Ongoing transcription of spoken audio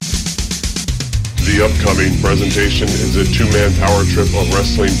The upcoming presentation is a two-man power trip of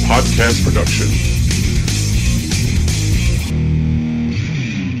wrestling podcast production.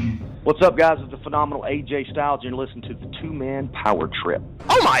 What's up, guys? It's the phenomenal AJ Styles, and you're listening to the Two-Man Power Trip.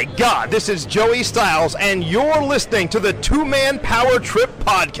 Oh my God, this is Joey Styles, and you're listening to the Two-Man Power Trip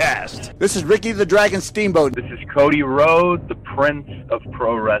podcast. This is Ricky the Dragon Steamboat. This is Cody Rhodes, the Prince of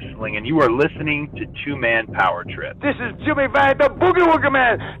Pro Wrestling, and you are listening to Two-Man Power Trip. This is Jimmy Vang, the Boogie Woogie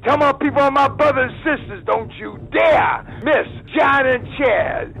Man. Tell my people, my brothers and sisters, don't you dare miss John and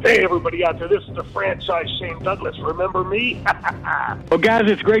Chad. Hey, everybody out there, this is the franchise Shane Douglas. Remember me? Well, guys,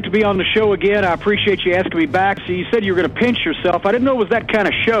 it's great to be on the show again. I appreciate you asking me back. So you said you were going to pinch yourself. I didn't know it was that kind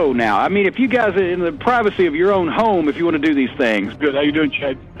of show now. I mean, if you guys are in the privacy of your own home, if you want to do these things. Good. How you doing,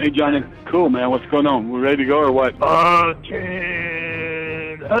 Chad? Hey, Johnny. Cool, man. What's going on? We're ready to go or what?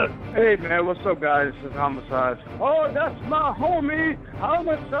 Hey, man, what's up, guys? This is Homicide. Oh, that's my homie,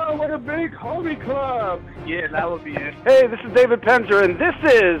 Homicide with a big homie club. Yeah, that would be it. Hey, this is David Penzer, and this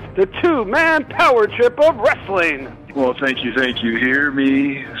is the Two-Man Power Trip of Wrestling. Well, thank you. Hear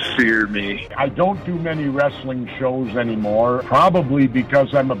me, fear me. I don't do many wrestling shows anymore, probably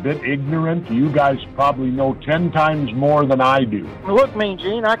because I'm a bit ignorant. You guys probably know 10 times more than I do. Look, Mean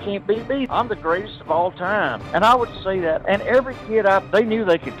Gene, I can't beat me. I'm the greatest of all time. And I would say that. And every kid they knew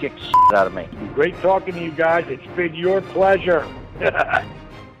they could kick the shit out of me. Great talking to you guys. It's been your pleasure.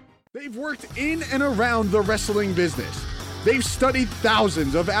 They've worked in and around the wrestling business. They've studied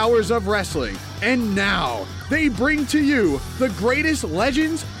thousands of hours of wrestling, and now they bring to you the greatest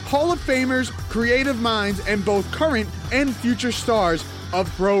legends, Hall of Famers, creative minds, and both current and future stars of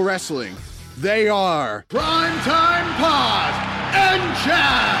pro wrestling. They are Primetime Paz and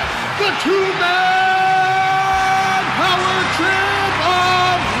Chad, the Two-Man Power Trip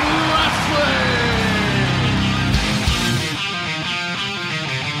of Wrestling.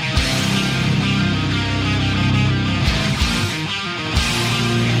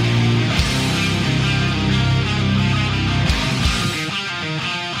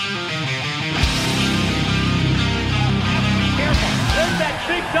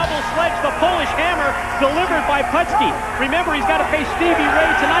 Double sledge, the Polish hammer, delivered by Putski. Remember, he's got to face Stevie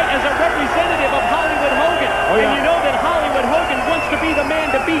Ray tonight as a representative of Hollywood Hogan. Oh, yeah. And you know that Hollywood Hogan wants to be the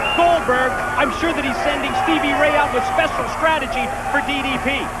man to beat Goldberg. I'm sure that he's sending Stevie Ray out with special strategy for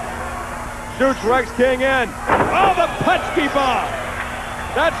DDP. Shoots Rex King in. Oh, the Putski bomb.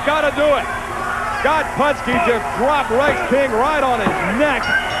 That's got to do it. Scott Putski just dropped Rex King right on his neck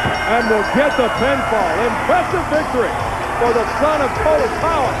and will get the pinfall. Impressive victory for the son of Polish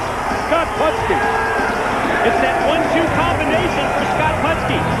power, Scott Putski. It's that 1-2 combination for Scott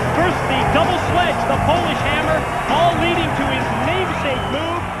Putski. First the double sledge, the Polish hammer, all leading to his namesake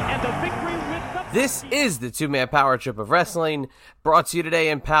move, and the victory with the... This is the Two-Man Power Trip of Wrestling, brought to you today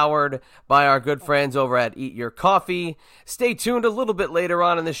and powered by our good friends over at Eat Your Coffee. Stay tuned a little bit later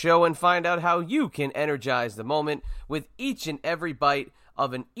on in the show and find out how you can energize the moment with each and every bite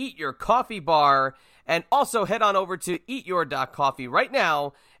of an Eat Your Coffee bar. And also head on over to eatyour.coffee right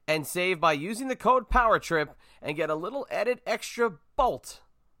now and save by using the code POWERTRIP and get a little added extra bolt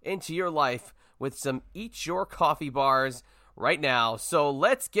into your life with some Eat Your Coffee bars right now. So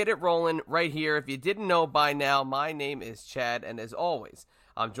let's get it rolling right here. If you didn't know by now, my name is Chad, and as always,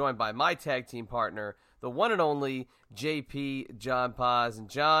 I'm joined by my tag team partner, the one and only JP John Paz. And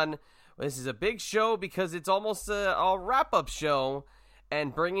John, this is a big show because it's almost a wrap-up show.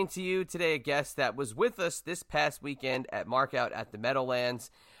 And bringing to you today a guest that was with us this past weekend at Markout at the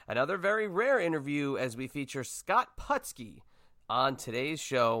Meadowlands. Another very rare interview as we feature Scott Putski on today's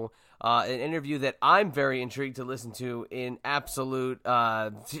show. An interview that I'm very intrigued to listen to in absolute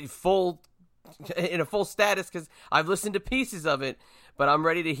full status because I've listened to pieces of it. But I'm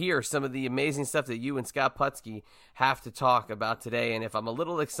ready to hear some of the amazing stuff that you and Scott Putski have to talk about today. And if I'm a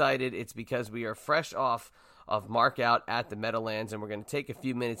little excited, it's because we are fresh off of Markout at the Meadowlands, and we're going to take a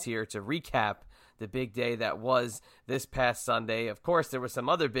few minutes here to recap the big day that was this past Sunday. Of course, there was some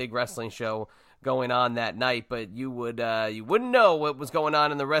other big wrestling show going on that night, but you wouldn't know what was going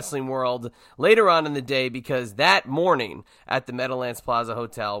on in the wrestling world later on in the day because that morning at the Meadowlands Plaza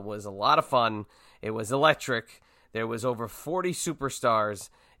Hotel was a lot of fun. It was electric. There was over 40 superstars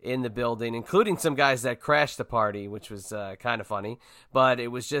in the building, including some guys that crashed the party, which was kind of funny. But it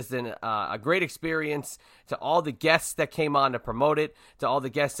was just a great experience to all the guests that came on to promote it, to all the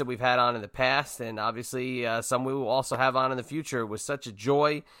guests that we've had on in the past, and obviously some we will also have on in the future. It was such a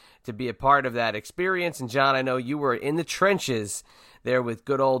joy to be a part of that experience. And John, I know you were in the trenches there with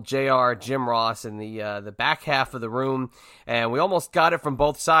good old JR, Jim Ross, in the back half of the room, and we almost got it from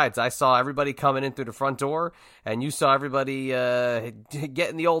both sides. I saw everybody coming in through the front door, and you saw everybody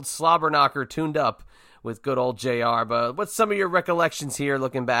getting the old slobber knocker tuned up with good old JR. But what's some of your recollections here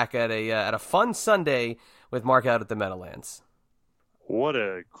looking back at a fun Sunday with Mark out at the Meadowlands? What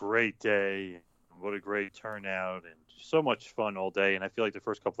a great day. What a great turnout, and so much fun all day. And I feel like the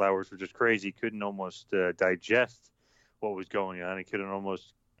first couple hours were just crazy. Couldn't almost digest what was going on. I couldn't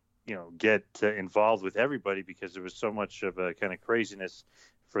almost, get involved with everybody because there was so much of a kind of craziness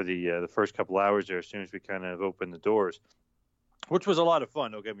for the first couple hours there as soon as we kind of opened the doors, which was a lot of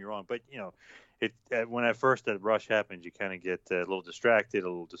fun. Don't get me wrong. But, when at first that rush happens, you kind of get a little distracted, a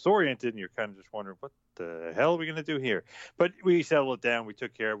little disoriented, and you're kind of just wondering, what the hell are we going to do here? But we settled it down. We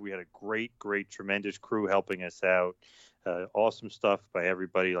took care of it. We had a great, tremendous crew helping us out. Awesome stuff by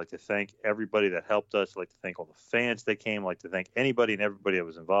everybody. I'd like to thank everybody that helped us. I'd like to thank all the fans that came. I'd like to thank anybody and everybody that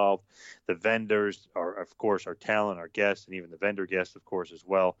was involved. The vendors, of course, our talent, our guests, and even the vendor guests, of course, as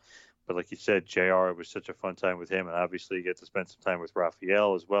well. But like you said, JR, it was such a fun time with him. And obviously you get to spend some time with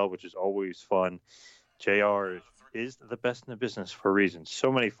Raphael as well, which is always fun. JR is the best in the business for a reason.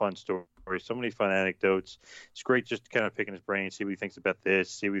 So many fun stories, so many fun anecdotes. It's great just kind of picking his brain, see what he thinks about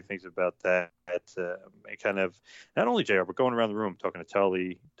this, see what he thinks about that. Kind of not only JR, but going around the room, talking to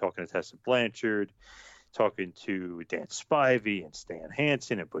Tully, talking to Tessa Blanchard, talking to Dan Spivey and Stan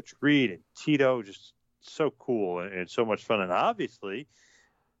Hansen and Butch Reed and Tito. Just so cool and so much fun. And obviously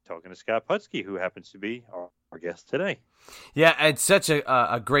talking to Scott Putski, who happens to be our guest today. Yeah, it's such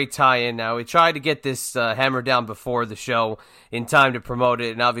a great tie-in. Now, we tried to get this hammered down before the show in time to promote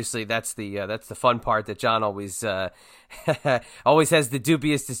it, and obviously that's the fun part that John always always has the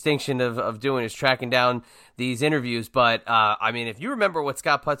dubious distinction of doing, is tracking down these interviews. But, if you remember what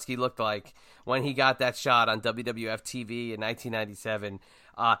Scott Putski looked like when he got that shot on WWF TV in 1997,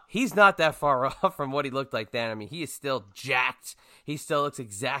 he's not that far off from what he looked like then. He is still jacked. He still looks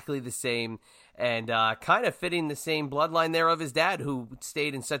exactly the same, and kind of fitting the same bloodline there of his dad, who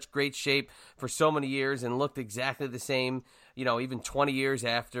stayed in such great shape for so many years and looked exactly the same, even 20 years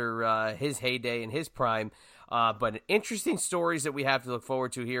after his heyday and his prime. But interesting stories that we have to look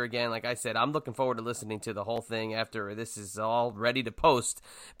forward to here again. Like I said, I'm looking forward to listening to the whole thing after this is all ready to post,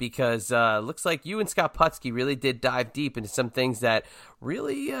 because looks like you and Scott Putski really did dive deep into some things that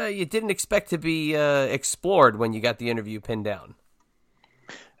really you didn't expect to be explored when you got the interview pinned down.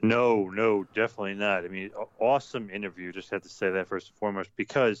 No, definitely not. Awesome interview. Just have to say that first and foremost,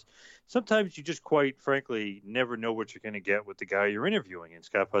 because sometimes you just quite frankly never know what you're going to get with the guy you're interviewing. And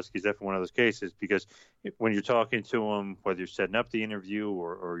Scott Putski is definitely one of those cases, because when you're talking to him, whether you're setting up the interview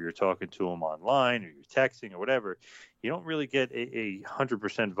or you're talking to him online or you're texting or whatever, you don't really get a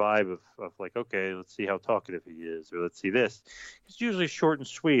 100% vibe of like, okay, let's see how talkative he is, or let's see this. It's usually short and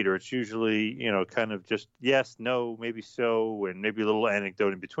sweet, or it's usually, kind of just yes, no, maybe so, and maybe a little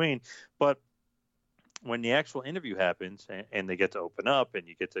anecdote in between. But when the actual interview happens and they get to open up and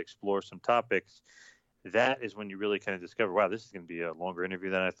you get to explore some topics, that is when you really kind of discover, wow, this is going to be a longer interview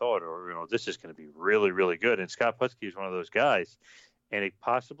than I thought, or, this is going to be really, really good. And Scott Putski is one of those guys. And it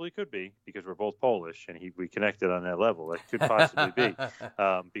possibly could be, because we're both Polish, and we connected on that level. That could possibly be,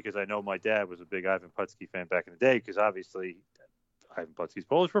 because I know my dad was a big Ivan Putski fan back in the day, because obviously Ivan Putski's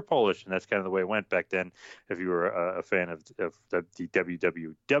Polish, we're Polish, and that's kind of the way it went back then. If you were a fan of the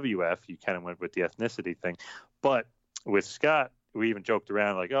WWF, you kind of went with the ethnicity thing. But with Scott, we even joked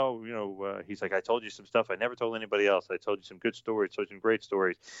around like, he's like, I told you some stuff I never told anybody else. I told you some good stories, told you some great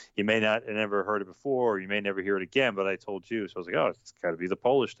stories. You may not have never heard it before, or you may never hear it again, but I told you. So I was like, it's got to be the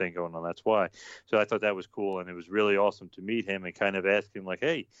Polish thing going on. That's why. So I thought that was cool, and it was really awesome to meet him and kind of ask him like,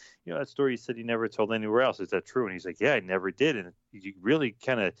 hey, that story you said you never told anywhere else, is that true? And he's like, yeah, I never did. And you really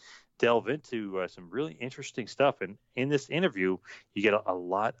kind of delve into some really interesting stuff. And in this interview, you get a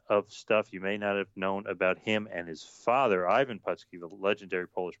lot of stuff you may not have known about him and his father, Ivan Putski, the legendary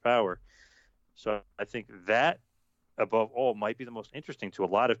Polish Power. So I think that, above all, might be the most interesting to a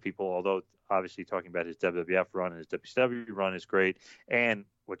lot of people, although obviously talking about his WWF run and his WCW run is great. And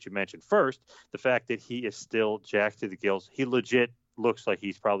what you mentioned first, the fact that he is still jacked to the gills. He legit looks like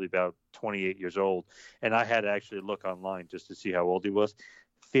he's probably about 28 years old. And I had to actually look online just to see how old he was.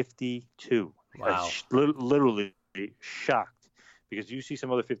 52. Wow. Literally shocked, because you see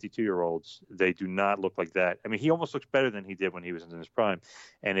some other 52-year-olds, they do not look like that. He almost looks better than he did when he was in his prime.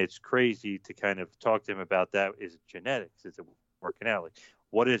 And it's crazy to kind of talk to him about that. Is it genetics? Is it working out? Like,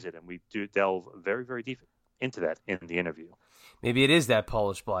 what is it? And we do delve very, very deep into that in the interview. Maybe it is that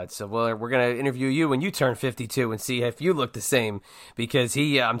Polish blood. So we're going to interview you when you turn 52 and see if you look the same, because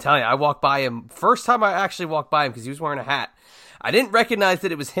I'm telling you, I walked by him. First time I actually walked by him, because he was wearing a hat. I didn't recognize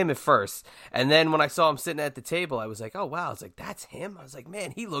that it was him at first. And then when I saw him sitting at the table, I was like, oh, wow. I was like, that's him? I was like,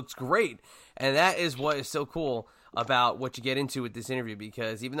 man, he looks great. And that is what is so cool about what you get into with this interview,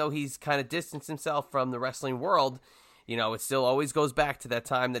 because even though he's kind of distanced himself from the wrestling world, you know, it still always goes back to that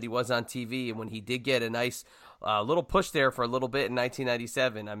time that he was on TV and when he did get a nice little push there for a little bit in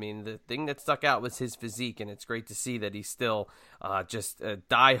 1997. I mean, the thing that stuck out was his physique, and it's great to see that he's still just a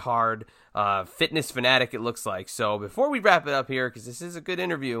die-hard fitness fanatic, it looks like. So before we wrap it up here, because this is a good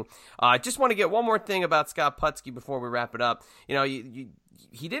interview, I just want to get one more thing about Scott Putski before we wrap it up. You know,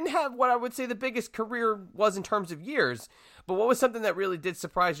 he didn't have what I would say the biggest career was in terms of years, but what was something that really did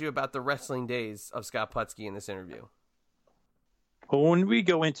surprise you about the wrestling days of Scott Putski in this interview? Well, when we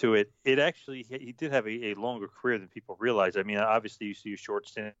go into it, he did have a longer career than people realize. I mean, obviously you see a short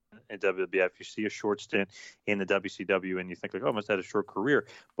stint in WWF, you see a short stint in the WCW, and you think like, oh, must have had a short career.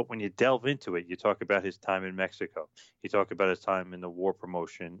 But when you delve into it, you talk about his time in Mexico. You talk about his time in the war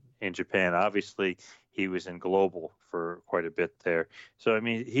promotion in Japan. Obviously, he was in Global for quite a bit there. So, I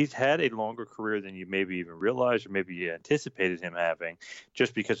mean, he's had a longer career than you maybe even realized or maybe you anticipated him having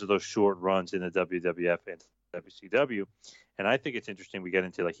just because of those short runs in the WWF and WCW. And I think it's interesting we get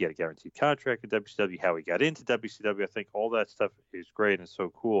into, like, he had a guaranteed contract at WCW, how he got into WCW. I think all that stuff is great and so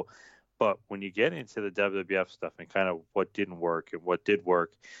cool. But when you get into the WWF stuff and kind of what didn't work and what did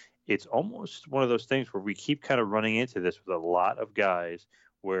work, it's almost one of those things where we keep kind of running into this with a lot of guys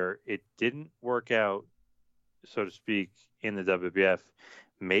where it didn't work out, so to speak, in the WWF,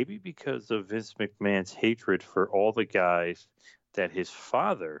 maybe because of Vince McMahon's hatred for all the guys that his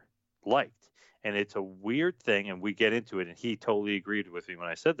father liked. And it's a weird thing, and we get into it, and he totally agreed with me when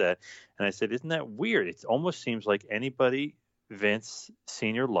I said that. And I said, isn't that weird? It almost seems like anybody Vince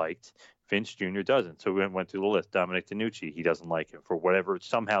Sr. liked, Vince Jr. doesn't. So we went through the list. Dominic DeNucci, he doesn't like him for whatever,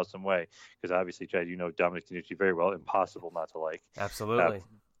 somehow, some way. Because obviously, Chad, you know Dominic DeNucci very well. Impossible not to like. Absolutely.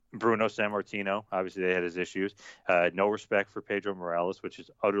 Bruno Sammartino, obviously they had his issues. No respect for Pedro Morales, which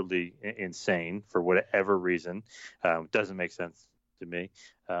is utterly insane for whatever reason. Doesn't make sense to me.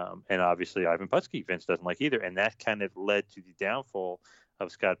 And obviously Ivan Putski, Vince doesn't like either. And that kind of led to the downfall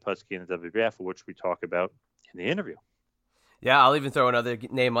of Scott Putski in the WWF, which we talk about in the interview. Yeah, I'll even throw another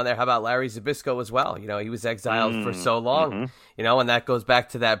name on there. How about Larry Zbyszko as well? You know, he was exiled for so long, you know, and that goes back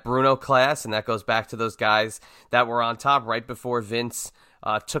to that Bruno class, and that goes back to those guys that were on top right before Vince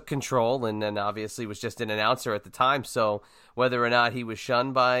took control, and then obviously was just an announcer at the time. So whether or not he was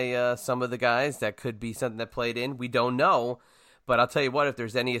shunned by some of the guys, that could be something that played in. We don't know. But I'll tell you what, if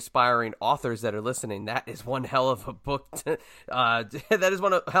there's any aspiring authors that are listening, that is one hell of a book. That is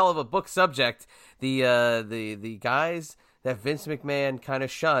one hell of a book subject. The guys that Vince McMahon kind of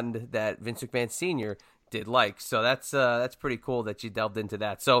shunned, that Vince McMahon Sr. did like. So that's pretty cool that you delved into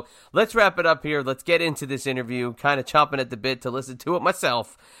that. So let's wrap it up here. Let's get into this interview. Kind of chomping at the bit to listen to it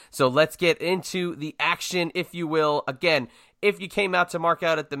myself. So let's get into the action, if you will. Again, if you came out to Mark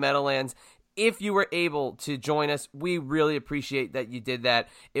Out at the Meadowlands, if you were able to join us, we really appreciate that you did that.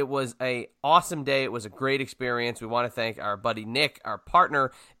 It was an awesome day. It was a great experience. We want to thank our buddy Nick, our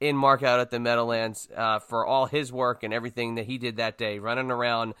partner in Mark Out at the Meadowlands, for all his work and everything that he did that day, running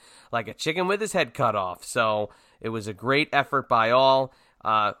around like a chicken with his head cut off. So it was a great effort by all.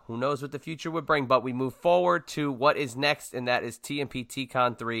 Who knows what the future would bring, but we move forward to what is next, and that is TMP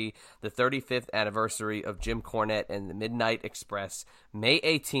TCon 3, the 35th anniversary of Jim Cornette and the Midnight Express, May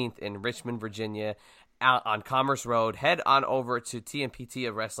 18th in Richmond, Virginia, out on Commerce Road. Head on over to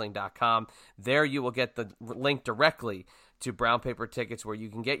tmptofwrestling.com. There you will get the link directly to Brown Paper Tickets, where you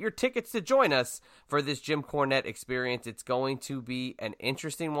can get your tickets to join us for this Jim Cornette experience. It's going to be an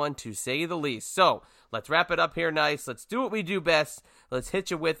interesting one, to say the least. So let's wrap it up here nice. Let's do what we do best. Let's hit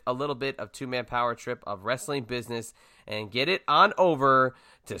you with a little bit of two-man power trip of wrestling business and get it on over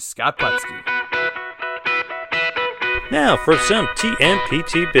to Scott Putski. Now for some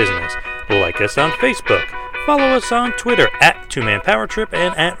TMPT business. Like us on Facebook. Follow us on Twitter at Two Man Power Trip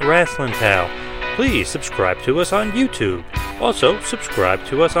and at Wrestling Pal. Please subscribe to us on YouTube. Also, subscribe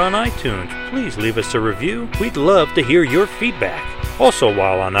to us on iTunes. Please leave us a review. We'd love to hear your feedback. Also,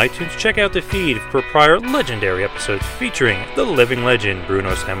 while on iTunes, check out the feed for prior legendary episodes featuring the living legend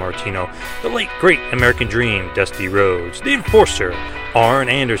Bruno Sammartino, the late great American Dream Dusty Rhodes, the Enforcer Arn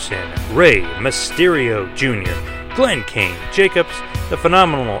Anderson, Rey Mysterio Jr., Glenn Kane Jacobs, the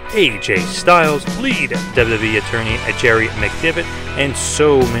phenomenal AJ Styles, lead WWE attorney Jerry McDivitt, and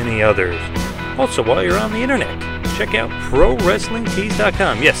so many others. Also, while you're on the internet, check out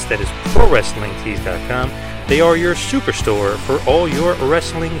ProWrestlingTees.com. Yes, that is ProWrestlingTees.com. They are your superstore for all your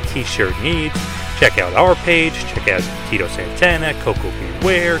wrestling t-shirt needs. Check out our page, check out Tito Santana, Coco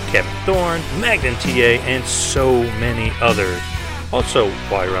Beware, Kevin Thorne, Magnum TA, and so many others. Also,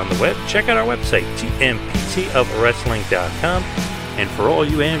 while you're on the web, check out our website, tmptofwrestling.com. And for all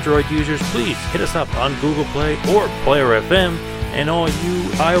you Android users, please hit us up on Google Play or Player FM. And all you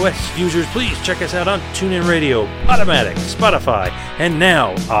iOS users, please check us out on TuneIn Radio, Automatic, Spotify, and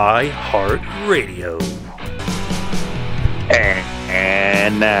now iHeartRadio.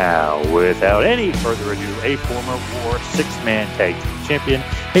 And now, without any further ado, a former War six-man tag team champion,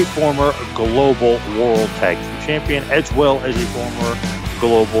 a former global world tag team champion, as well as a former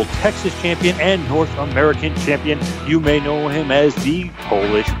global Texas champion and North American champion. You may know him as the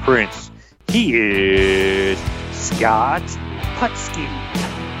Polish Prince. He is Scott Putski.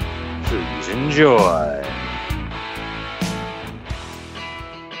 Please enjoy.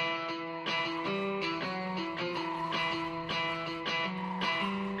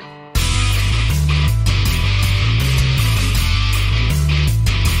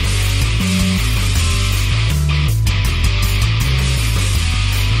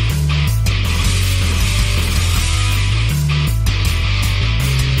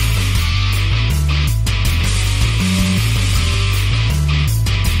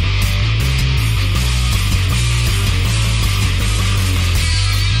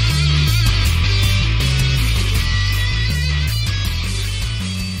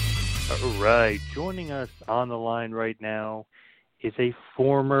 Joining us on the line right now is a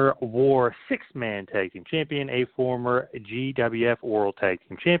former War six-man tag team champion, a former GWF World Tag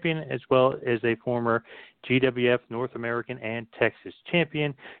Team champion, as well as a former GWF North American and Texas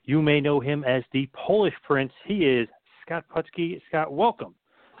champion. You may know him as the Polish Prince. He is Scott Putski. Scott, welcome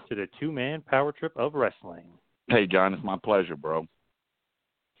to the two-man power trip of wrestling. Hey, John, it's my pleasure, bro.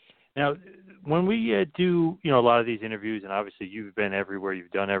 Now, when we do, a lot of these interviews, and obviously you've been everywhere,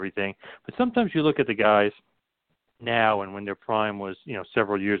 you've done everything, but sometimes you look at the guys now and when their prime was,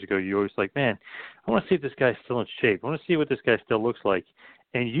 several years ago, you're always like, man, I want to see if this guy's still in shape. I want to see what this guy still looks like.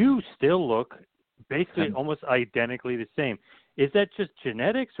 And you still look basically almost identically the same. Is that just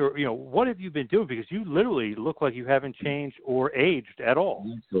genetics or, what have you been doing? Because you literally look like you haven't changed or aged at all.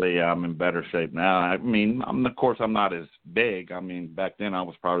 Actually, I'm in better shape now. I mean, of course, I'm not as big. I mean, back then I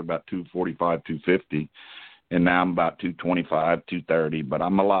was probably about 245, 250, and now I'm about 225, 230, but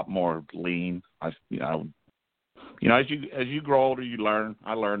I'm a lot more lean. As you grow older, you learn.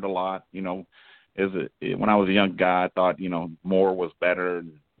 I learned a lot, when I was a young guy, I thought, more was better,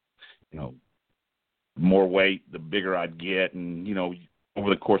 more weight, the bigger I'd get. And, over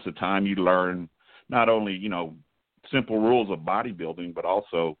the course of time, you learn not only, simple rules of bodybuilding, but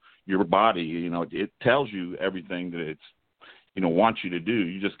also your body, it tells you everything that it's, wants you to do.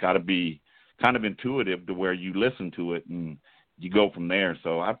 You just got to be kind of intuitive to where you listen to it and you go from there.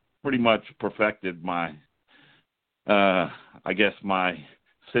 So I pretty much perfected my, my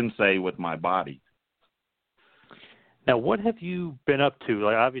sensei with my body. Now, what have you been up to?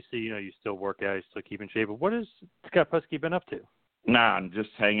 Like, obviously, you still work out, you still keep in shape, but what has Scott Putski been up to? Nah, I'm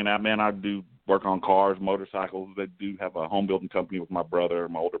just hanging out, man. I do work on cars, motorcycles. I do have a home building company with my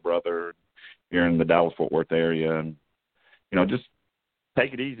older brother, here in the Dallas-Fort Worth area. And, just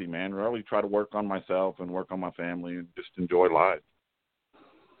take it easy, man. Really try to work on myself and work on my family and just enjoy life.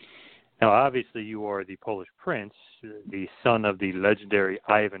 Now, obviously, you are the Polish Prince, the son of the legendary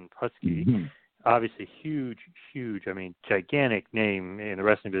Ivan Putski. Mm-hmm. Obviously, huge, gigantic name in the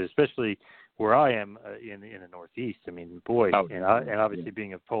wrestling business, especially where I am in the Northeast. I mean, boy, and obviously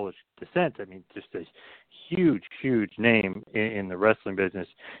being of Polish descent, just a huge, huge name in the wrestling business.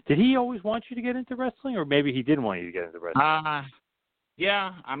 Did he always want you to get into wrestling, or maybe he didn't want you to get into wrestling?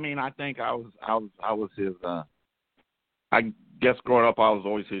 Yeah. I think I was his. I guess growing up, I was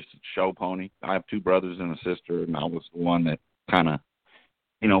always his show pony. I have two brothers and a sister, and I was the one that kind of,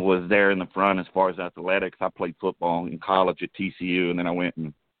 was there in the front as far as athletics. I played football in college at TCU, and then I went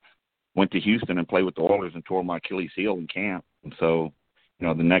to Houston and played with the Oilers and tore my Achilles heel in camp. And so,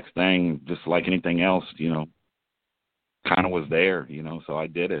 the next thing, just like anything else, kind of was there, so I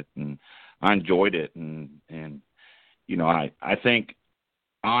did it and I enjoyed it. And I think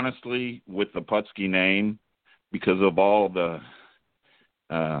honestly with the Putski name, because of all the,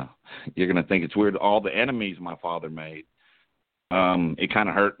 you're going to think it's weird, all the enemies my father made, it kind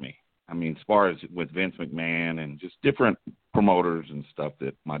of hurt me. As far as with Vince McMahon and just different promoters and stuff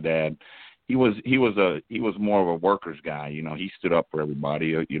that my dad, he was more of a worker's guy. He stood up for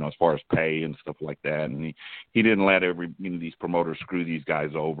everybody, as far as pay and stuff like that. And he didn't let these promoters screw these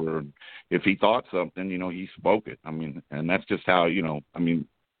guys over. And if he thought something, he spoke it. And that's just how,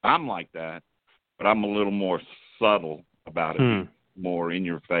 I'm like that, but I'm a little more subtle about it, more in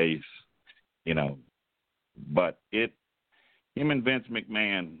your face, but him and Vince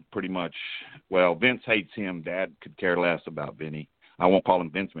McMahon pretty much, well, Vince hates him. Dad could care less about Vinny. I won't call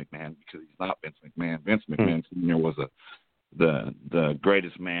him Vince McMahon because he's not Vince McMahon. Vince McMahon Sr. was the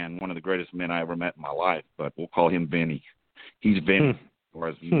greatest man, one of the greatest men I ever met in my life. But we'll call him Vinny. He's Vinny, as far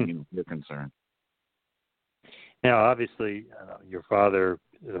as you're concerned. Now, obviously, your father,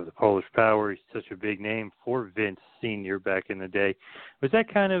 the Polish Power, he's such a big name for Vince Sr. back in the day. Was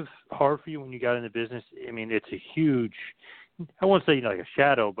that kind of hard for you when you got into business? I mean, it's a huge, I won't say like a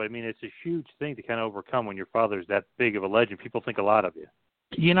shadow, but I mean, it's a huge thing to kind of overcome when your father's that big of a legend. People think a lot of you.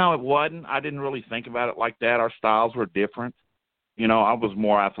 You know, it wasn't. I didn't really think about it like that. Our styles were different. You know, I was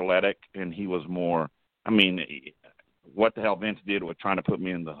more athletic, and he was more, I mean, what the hell Vince did with trying to put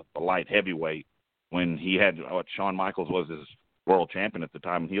me in the light heavyweight when he had, Shawn Michaels was his world champion at the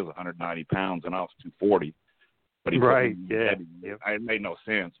time, and he was 190 pounds, and I was 240. But he right, yeah. It made no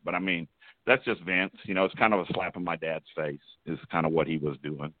sense. But, I mean, that's just Vince. You know, it's kind of a slap in my dad's face is kind of what he was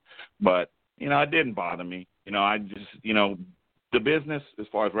doing. But, you know, it didn't bother me. You know, I just, you know, the business, as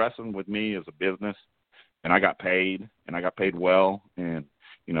far as wrestling with me, is a business, and I got paid, and I got paid well. And,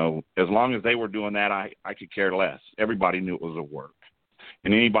 you know, as long as they were doing that, I could care less. Everybody knew it was a work.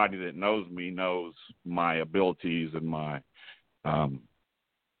 And anybody that knows me knows my abilities and my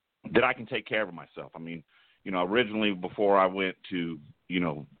that I can take care of myself. I mean, you know, originally before I went to, you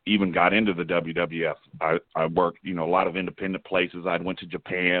know, even got into the WWF, I worked, you know, a lot of independent places. I went to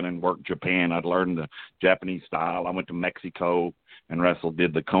Japan and worked Japan. I'd learned the Japanese style. I went to Mexico and wrestled,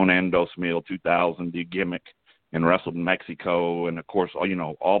 did the Conan Dos Mil 2000, the gimmick, and wrestled in Mexico. And, of course, you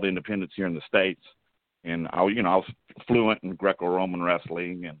know, all the independents here in the States. And, I was fluent in Greco-Roman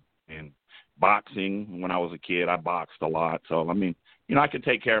wrestling and boxing. When I was a kid, I boxed a lot. So, I mean, you know, I could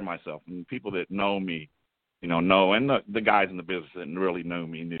take care of myself. And people that know me, you know, and the guys in the business that really knew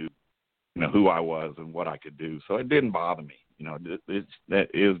me knew, you know, who I was and what I could do. So it didn't bother me. You know, that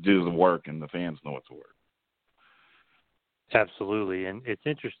is due to the work, and the fans know it's work. Absolutely. And it's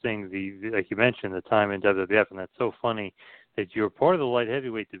interesting, like you mentioned, the time in WWF, and that's so funny that you're part of the light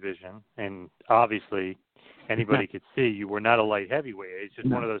heavyweight division, and obviously anybody could see you were not a light heavyweight. It's just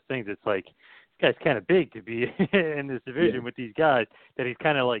one of those things. It's like, this guy's kind of big to be in this division with these guys, that he's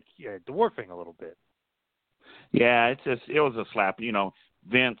kind of like dwarfing a little bit. Yeah, it was a slap. You know,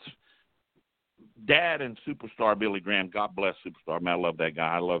 Vince, Dad and Superstar Billy Graham, God bless Superstar, man, I love that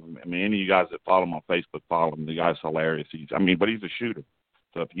guy. I love him. I mean, any of you guys that follow him on Facebook, follow him. The guy's hilarious. But he's a shooter.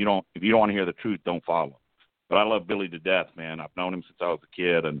 So if you don't want to hear the truth, don't follow him. But I love Billy to death, man. I've known him since I was a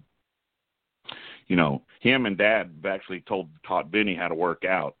kid, and you know, him and Dad actually taught Vinny how to work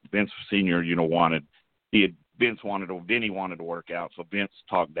out. Vince Sr., you know, Vinny wanted to work out, so Vince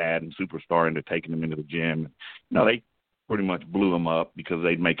talked Dad and Superstar into taking him into the gym. You know, they pretty much blew him up because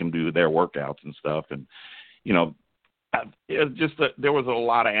they'd make him do their workouts and stuff. And, you know, it was just that there was a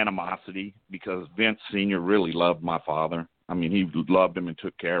lot of animosity because Vince Sr. really loved my father. I mean, he loved him and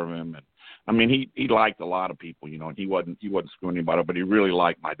took care of him. And, I mean, he liked a lot of people, you know, and he wasn't screwing anybody, but he really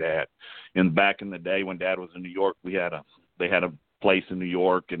liked my dad. And back in the day when Dad was in New York, they had a place in New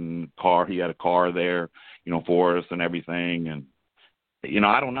York, and he had a car there, you know, for us and everything. And, you know,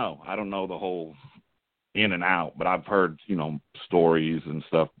 I don't know the whole in and out, but I've heard, you know, stories and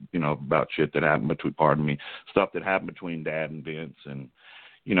stuff, you know, about shit that happened stuff that happened between Dad and Vince. And,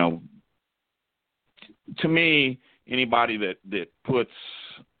 you know, to me, anybody that puts,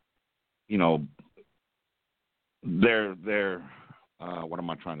 you know, their what am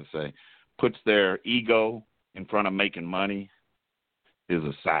I trying to say? Puts their ego in front of making money is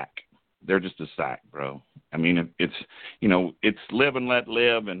a sack. They're just a sack, bro. I mean, it's, you know, it's live and let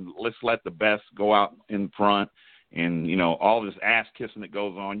live, and let's let the best go out in front. And, you know, all this ass kissing that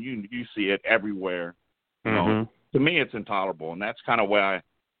goes on, you see it everywhere. You know, to me, it's intolerable. And that's kind of why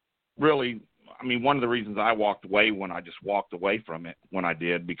one of the reasons I walked away when I just walked away from it when I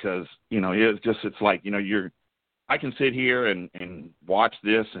did, because, you know, it's like, you know, I can sit here and watch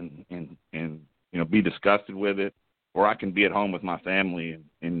this and, you know, be disgusted with it, or I can be at home with my family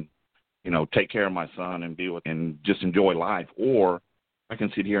and you know, take care of my son and just enjoy life, or I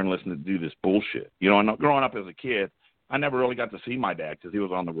can sit here and listen to do this bullshit. You know, and growing up as a kid, I never really got to see my dad because he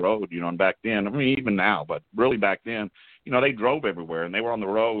was on the road, you know, and back then, I mean, even now, but really back then, you know, they drove everywhere, and they were on the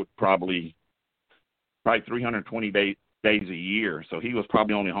road probably 320 days a year. So he was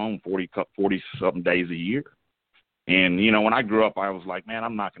probably only home 40-something days a year. And, you know, when I grew up, I was like, man,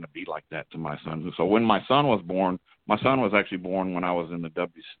 I'm not going to be like that to my son. So when my son was born, my son was actually born when I was in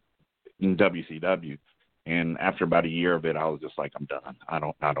WCW. And after about a year of it, I was just like, I'm done. I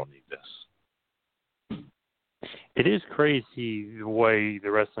don't need this. It is crazy the way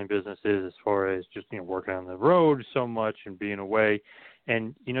the wrestling business is as far as just, you know, working on the road so much and being away.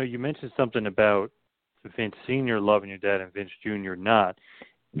 And, you know, you mentioned something about Vince Sr. loving your dad and Vince Jr. not.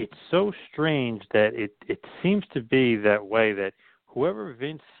 it's so strange that it seems to be that way, that whoever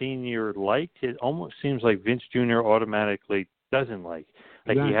Vince Sr. liked, it almost seems like Vince Jr. automatically doesn't like.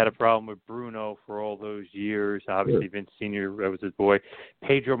 Like he had a problem with Bruno for all those years. Obviously, Vince Sr. was his boy.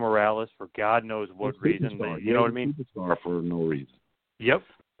 Pedro Morales, for God knows what reason. You know what I mean? Superstar for no reason. Yep.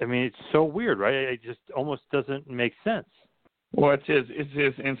 I mean, it's so weird, right? It just almost doesn't make sense. Well, it's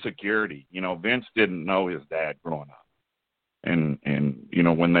his insecurity. You know, Vince didn't know his dad growing up. And you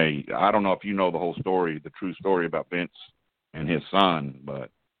know, when I don't know if you know the whole story, the true story about Vince and his son,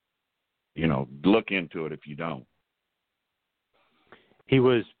 but, you know, look into it if you don't. He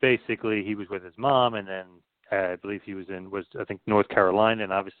was with his mom, and then I believe he was North Carolina,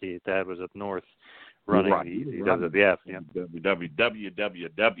 and obviously his dad was up north running the WWF. Yeah.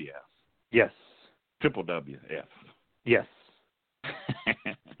 WWF. Yes. Triple WF. Yes.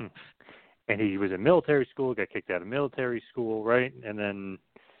 And he was in military school, got kicked out of military school, right? And then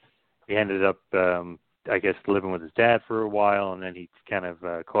he ended up, I guess, living with his dad for a while, and then he kind of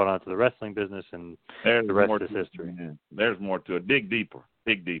caught on to the wrestling business, and the rest is history. There's more to it. Dig deeper.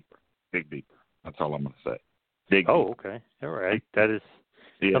 That's all I'm going to say. Okay. All right. That is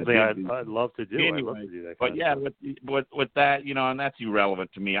something I'd love to do. Anyway, I'd love to do that. But yeah, with that, you know, and that's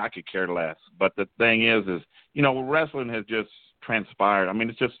irrelevant to me. I could care less. But the thing is, you know, wrestling has just transpired. I mean,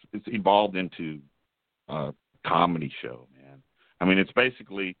 it's evolved into a comedy show, man. I mean, it's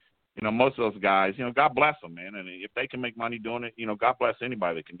basically, you know, most of those guys, you know, God bless them, man. And if they can make money doing it, you know, God bless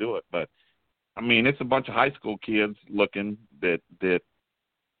anybody that can do it. But, I mean, it's a bunch of high school kids looking that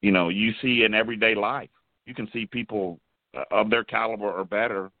you know, you see in everyday life. You can see people of their caliber or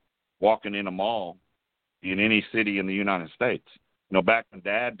better walking in a mall in any city in the United States. You know, back when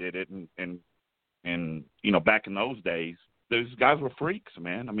Dad did it and you know, back in those days, those guys were freaks,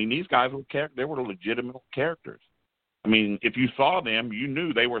 man. I mean, these guys they were legitimate characters. I mean, if you saw them, you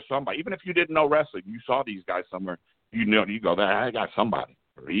knew they were somebody. Even if you didn't know wrestling, you saw these guys somewhere, you know, you go, that guy's somebody.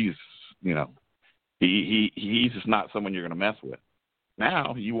 Or he's, you know, he's just not someone you're going to mess with.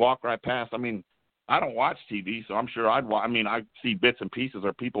 Now, you walk right past. I mean, I don't watch TV, so I'm sure I see bits and pieces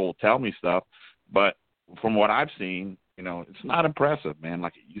or people will tell me stuff. But from what I've seen, you know, it's not impressive, man,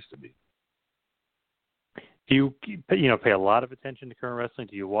 like it used to be. Do you pay a lot of attention to current wrestling?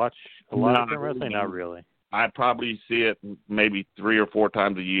 Do you watch a lot of current wrestling? Not really. I probably see it maybe 3 or 4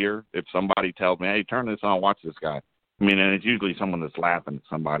 times a year. If somebody tells me, hey, turn this on, watch this guy. I mean, and it's usually someone that's laughing at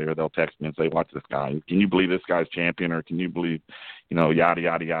somebody, or they'll text me and say, watch this guy. Can you believe this guy's champion? Or can you believe, you know, yada,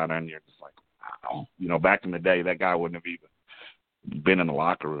 yada, yada. And you're just like, wow. You know, back in the day, that guy wouldn't have even been in the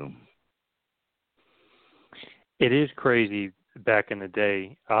locker room. It is crazy. Back in the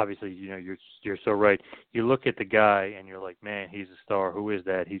day, obviously, you know, you're so right. You look at the guy and you're like, man, he's a star. Who is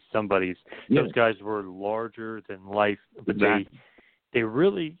that? He's somebody's. Yeah. Those guys were larger than life, but exactly. they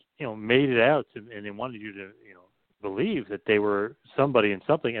really, you know, made it out to, and they wanted you to, you know, believe that they were somebody and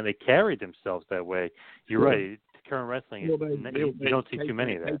something, and they carried themselves that way. You're right. Current wrestling, you don't see too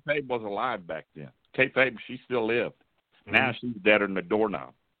many of that. Kayfabe was alive back then. Kayfabe, she still lived. Mm-hmm. Now she's deader than the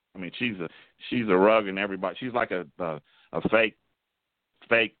doorknob. I mean, she's a rug in everybody. She's like a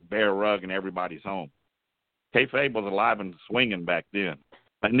fake bear rug in everybody's home. Kayfabe was alive and swinging back then,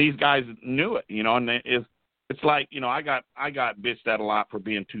 and these guys knew it, you know. And it's like, you know, I got bitched at a lot for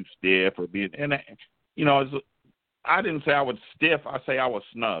being too stiff or being, and you know, I didn't say I was stiff. I say I was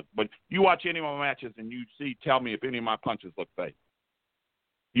snug. But you watch any of my matches and you tell me if any of my punches look fake.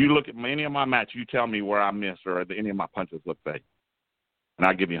 You look at any of my matches, you tell me where I missed or any of my punches look fake, and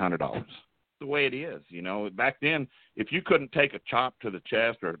I'll give you $100. The way it is, you know. Back then, if you couldn't take a chop to the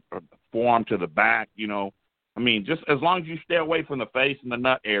chest or forearm to the back, you know, I mean, just as long as you stay away from the face and the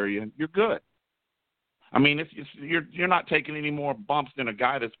nut area, you're good. I mean, if you're not taking any more bumps than a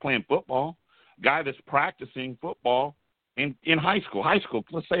guy that's playing football, a guy that's practicing football in high school. High school,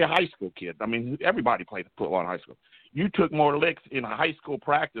 let's say a high school kid. I mean, everybody played football in high school. You took more licks in a high school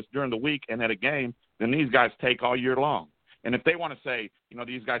practice during the week and at a game than these guys take all year long. And if they want to say, you know,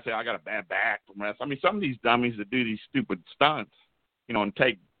 these guys say, I got a bad back from wrestling. I mean, some of these dummies that do these stupid stunts, you know, and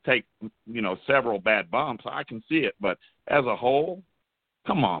take, you know, several bad bumps, I can see it. But as a whole,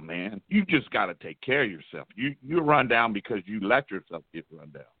 come on, man. You just got to take care of yourself. You run down because you let yourself get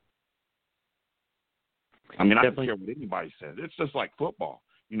run down. I mean, I don't care what anybody says. It's just like football.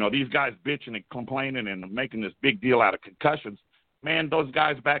 You know, these guys bitching and complaining and making this big deal out of concussions. Man, those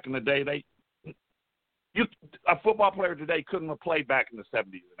guys back in the day, a football player today couldn't have played back in the 70s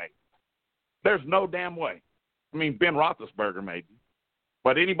and 80s. There's no damn way. I mean, Ben Roethlisberger maybe,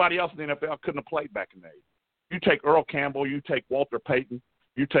 but anybody else in the NFL couldn't have played back in the 80s. You take Earl Campbell, you take Walter Payton,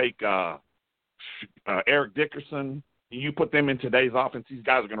 you take Eric Dickerson, You put them in today's offense, these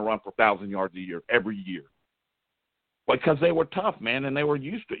guys are going to run for 1,000 yards a year, every year. Because they were tough, man, and they were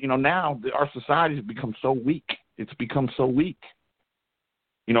used to it. Now our society has become so weak. It's become so weak.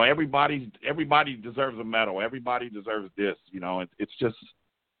 Everybody deserves a medal. Everybody deserves this. It's just,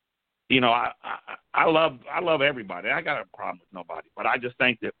 I love everybody. I got a problem with nobody, but I just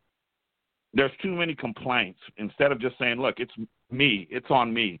think that there's too many complaints. Instead of just saying, look, it's me, it's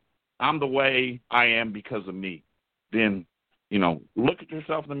on me. I'm the way I am because of me. Then, look at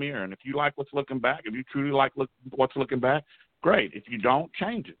yourself in the mirror, and if you like what's looking back, if you truly like what's looking back, great. If you don't,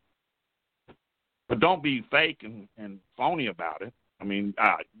 change it. But don't be fake and phony about it. I mean,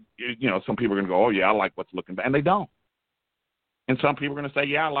 some people are going to go, oh, yeah, I like what's looking back, and they don't. And some people are going to say,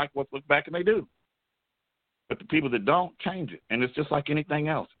 yeah, I like what's looking back, and they do. But the people that don't, change it. And it's just like anything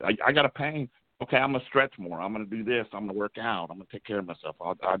else. I got a pain. Okay, I'm going to stretch more. I'm going to do this. I'm going to work out. I'm going to take care of myself.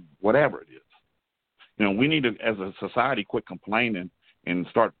 Whatever it is. We need to, as a society, quit complaining and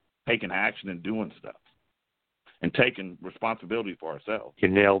start taking action and doing stuff and taking responsibility for ourselves. You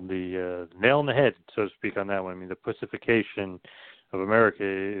nailed the nail on the head, so to speak, on that one. I mean, the pussification of America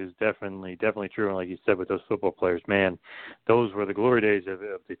is definitely true. And like you said, with those football players, man, those were the glory days of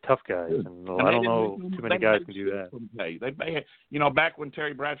the tough guys. And I don't know too many guys can do that. They back when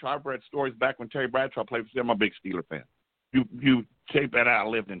Terry Bradshaw, I've read stories back when Terry Bradshaw played for them. I'm a big Steeler fan. You take that out. I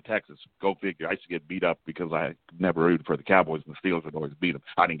lived in Texas. Go figure. I used to get beat up because I never rooted for the Cowboys, and the Steelers would always beat them.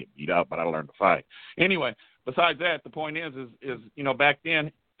 I didn't get beat up, but I learned to fight. Anyway, besides that, the point is back then,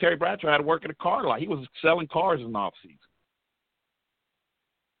 Terry Bradshaw had to work at a car lot. He was selling cars in the off-season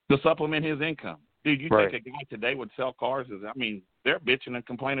to supplement his income. Dude, you think a guy today would sell cars? They're bitching and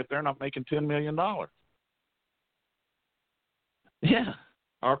complaining if they're not making $10 million. Yeah,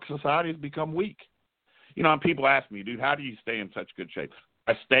 our society has become weak. And people ask me, dude, how do you stay in such good shape?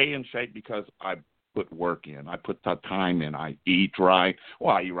 I stay in shape because I put work in. I put the time in. I eat right.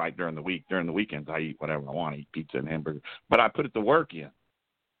 Well, I eat right during the week. During the weekends, I eat whatever I want. I eat pizza and hamburger. But I put the work in.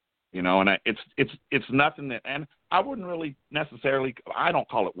 And it's nothing that, and I wouldn't really necessarily, I don't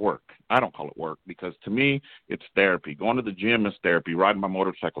call it work. I don't call it work because to me, it's therapy. Going to the gym is therapy. Riding my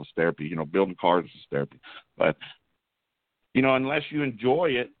motorcycle is therapy. Building cars is therapy. But, unless you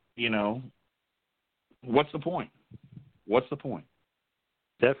enjoy it, what's the point? What's the point?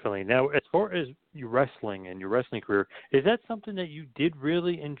 Definitely. Now, as far as your wrestling and your wrestling career, is that something that you did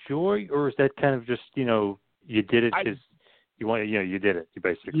really enjoy, or is that kind of just, you did it because you did it, you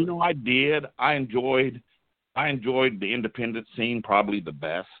basically? I did. I enjoyed the independent scene probably the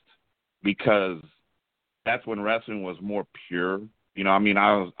best because that's when wrestling was more pure.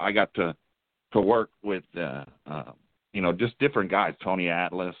 I got to work with, just different guys, Tony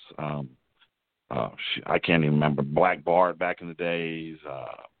Atlas, I can't even remember, Black Bart back in the days,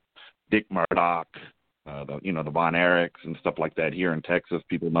 Dick Murdoch, the Von Erichs and stuff like that here in Texas.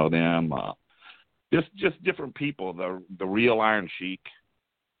 People know them. Just different people. The real Iron Sheik.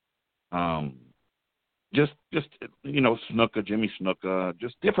 Snuka, Jimmy Snuka,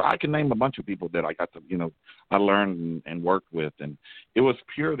 just different. I can name a bunch of people that I got to, I learned and worked with, and it was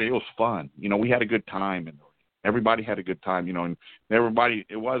pure. It was fun. We had a good time, and everybody had a good time, and everybody,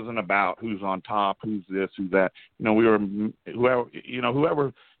 it wasn't about who's on top, who's this, who's that. We were,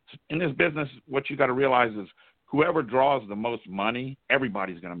 whoever in this business, what you got to realize is whoever draws the most money,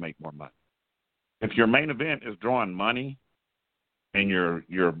 everybody's going to make more money. If your main event is drawing money and your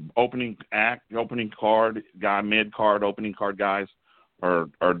opening act, your opening card guy, mid-card, opening card guys are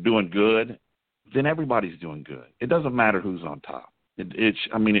doing good, then everybody's doing good. It doesn't matter who's on top. It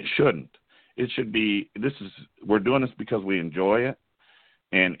shouldn't. It should be, we're doing this because we enjoy it,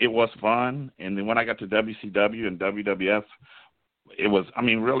 and it was fun. And then when I got to WCW and WWF, it was,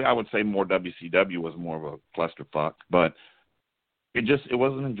 really, I would say WCW was more of a clusterfuck, but it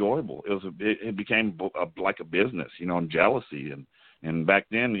wasn't enjoyable. It became like a business, and jealousy. And back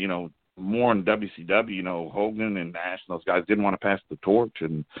then, more in WCW, Hogan and Nash and those guys didn't want to pass the torch.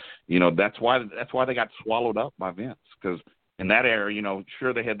 And, that's why they got swallowed up by Vince, because in that era,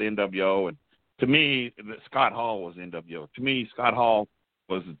 sure, they had the NWO, and to me, Scott Hall was NWO. To me, Scott Hall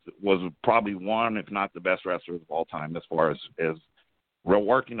was probably one, if not the best wrestler of all time, as far as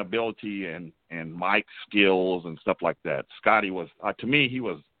working ability and mic skills and stuff like that. Scotty was, to me, he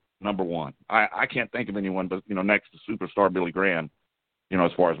was number one. I can't think of anyone but next to Superstar Billy Graham.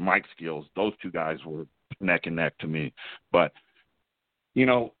 As far as mic skills, those two guys were neck and neck to me. But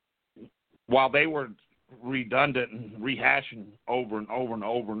while they were redundant and rehashing over and over and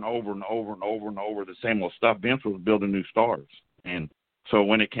over and over and over and over and over the same old stuff, Vince was building new stars. And so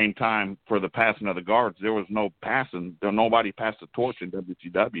when it came time for the passing of the guards, there was no passing. Nobody passed the torch in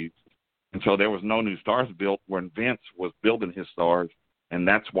WCW. And so there was no new stars built when Vince was building his stars, and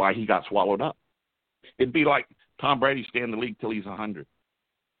that's why he got swallowed up. It'd be like Tom Brady staying in the league till he's 100.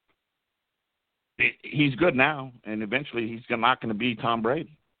 He's good now, and eventually he's not going to be Tom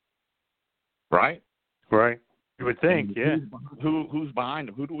Brady. Right? Right. You would think, yeah. Who's behind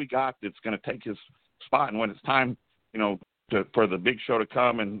him? Who do we got that's going to take his spot? And when it's time, for the big show to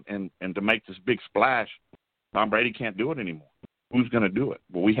come and to make this big splash, Tom Brady can't do it anymore. Who's going to do it?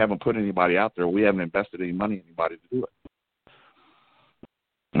 Well, we haven't put anybody out there. We haven't invested any money in anybody to do it.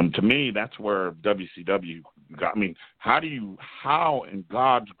 And to me, that's where WCW got. I mean, how in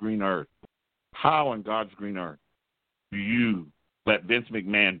God's green earth do you let Vince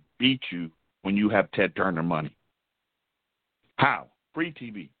McMahon beat you when you have Ted Turner money? How? Free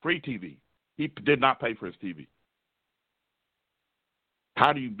TV. He did not pay for his TV.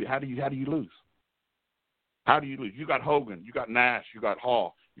 How do you lose? How do you lose? You got Hogan, you got Nash, you got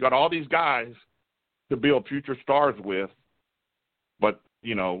Hall, you got all these guys to build future stars with, but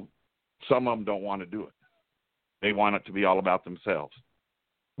some of them don't want to do it. They want it to be all about themselves.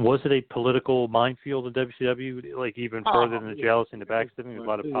 Was it a political minefield in WCW, like even further than the jealousy and the backstabbing? A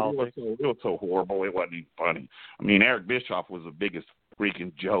lot of politics. It was so horrible. It wasn't even funny. I mean, Eric Bischoff was the biggest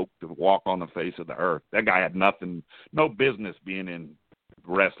freaking joke to walk on the face of the earth. That guy had no business being in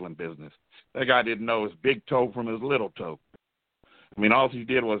wrestling business. That guy didn't know his big toe from his little toe. I mean, all he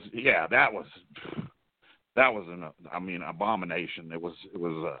did was, that was an abomination. It was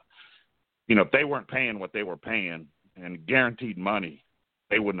if they weren't paying what they were paying and guaranteed money,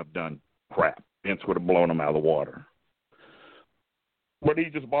 they wouldn't have done crap. Vince would have blown them out of the water. But he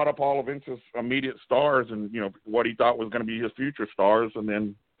just bought up all of Vince's immediate stars and, what he thought was going to be his future stars, and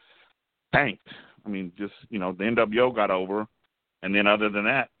then tanked. I mean, just, the NWO got over, and then other than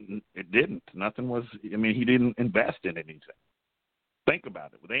that, it didn't. Nothing was, he didn't invest in anything. Think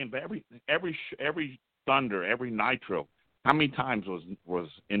about it. They every Thunder, every Nitro, how many times was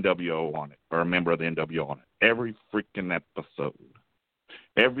NWO on it, or a member of the NWO on it? Every freaking episode.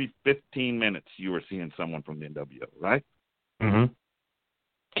 Every 15 minutes you were seeing someone from the NWO, right? Mm-hmm.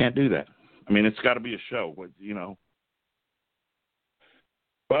 Can't do that. I mean, it's got to be a show,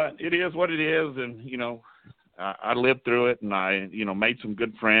 But it is what it is, and, I lived through it, and I, made some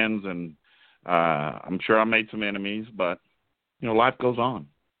good friends, and I'm sure I made some enemies, but, life goes on.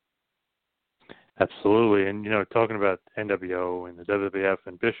 Absolutely. And, talking about NWO and the WWF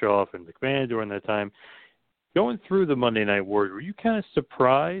and Bischoff and McMahon during that time, going through the Monday Night Wars, were you kind of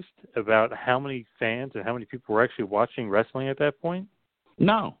surprised about how many fans and how many people were actually watching wrestling at that point?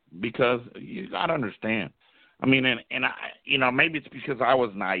 No, because you got to understand. I mean, and I, maybe it's because I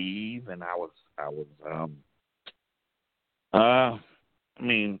was naive and I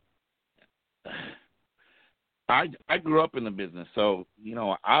grew up in the business, so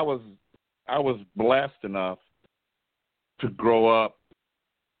I was blessed enough to grow up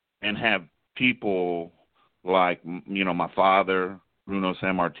and have people like, my father, Bruno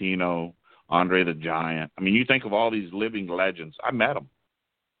Sammartino, Andre the Giant. I mean, you think of all these living legends. I met them.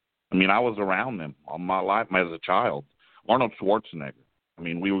 I mean, I was around them all my life as a child. Arnold Schwarzenegger. I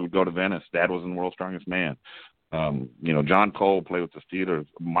mean, we would go to Venice. Dad was in World's Strongest Man. John Cole played with the Steelers.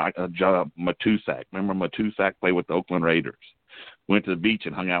 Matusak. Remember Matusak played with the Oakland Raiders. Went to the beach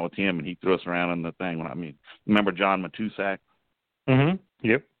and hung out with him, and he threw us around in the thing. Remember John Matusak? Mm-hmm.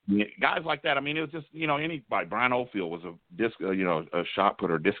 Yep. Guys like that. I mean, it was just, anybody. Brian Oldfield was a shot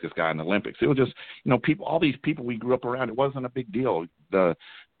putter, discus guy in the Olympics. It was just, people, all these people we grew up around. It wasn't a big deal. The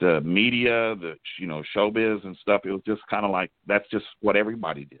media, the showbiz and stuff. It was just kind of like that's just what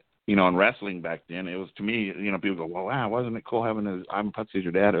everybody did. In wrestling back then, it was, to me, people go, well, wow, wasn't it cool having Ivan Putz as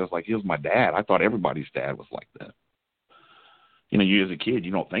your dad? It was like, he was my dad. I thought everybody's dad was like that. You as a kid,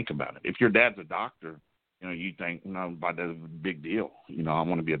 you don't think about it. If your dad's a doctor, you think, that's a big deal. I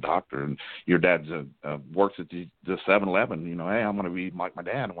want to be a doctor. And your dad's works at the 7-Eleven. Hey, I'm going to be like my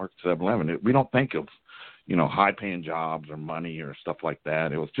dad and work at 7-Eleven. We don't think of, high-paying jobs or money or stuff like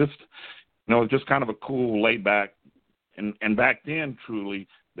that. It was just, kind of a cool, laid-back. And back then, truly,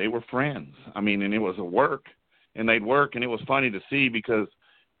 they were friends. I mean, and it was a work, and they'd work, and it was funny to see because,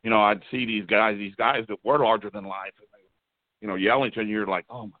 I'd see these guys that were larger than life, yelling at you, and you're like,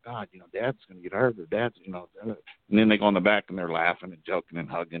 oh, my God, Dad's going to get hurt, or Dad's, and then they go in the back, and they're laughing and joking and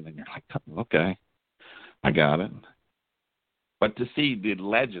hugging, and you're like, okay, I got it. But to see the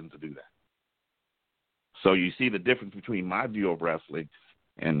legends do that. So you see the difference between my view of wrestling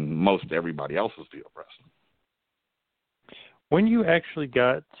and most everybody else's view of wrestling. When you actually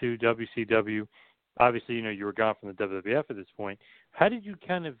got to WCW, obviously, you were gone from the WWF at this point. How did you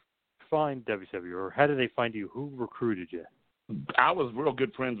kind of find WCW, or how did they find you? Who recruited you? I was real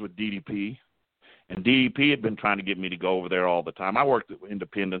good friends with DDP, and DDP had been trying to get me to go over there all the time. I worked at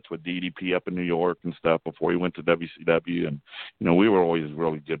Independence with DDP up in New York and stuff before he went to WCW, and, we were always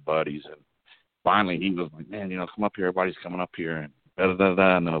really good buddies. And finally he was like, man, come up here. Everybody's coming up here, and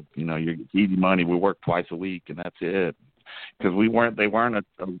da-da-da-da, and, you're easy money. We work twice a week, and that's it. Because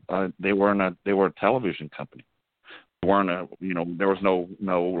they were a television company. They weren't there was no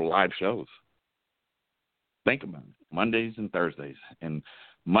live shows. Think about it. Mondays and Thursdays. And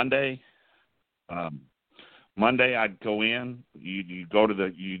Monday I'd go in, you'd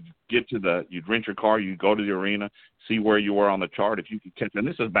rent your car, you'd go to the arena, see where you were on the chart, if you could catch, and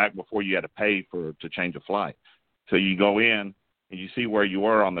this is back before you had to pay to change a flight. So you go in and you see where you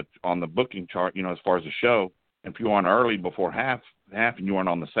were on the booking chart, as far as the show. And if you weren't early before half and you weren't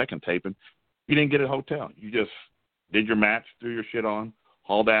on the second taping, you didn't get a hotel. You just did your match, threw your shit on,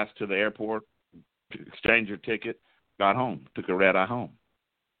 hauled ass to the airport, exchanged your ticket, got home, took a red eye home.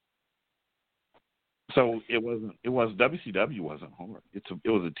 So WCW wasn't hard. It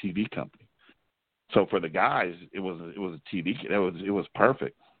was a TV company. So for the guys, it was a TV. It was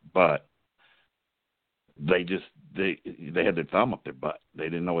perfect, but they had their thumb up their butt. They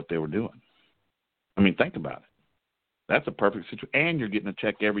didn't know what they were doing. I mean, think about it. That's a perfect situation, and you're getting a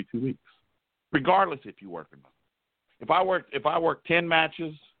check every 2 weeks, regardless if you work or not. If I worked 10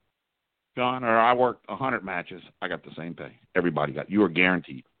 matches, John, or I worked 100 matches, I got the same pay. You were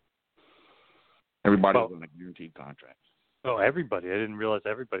guaranteed. Everybody was on a guaranteed contract. Oh, everybody. I didn't realize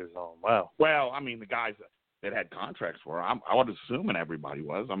everybody was on. Wow. Well, I mean, the guys that had contracts were. I was assuming everybody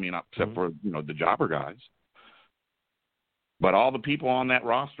was. I mean, except for, the jobber guys. But all the people on that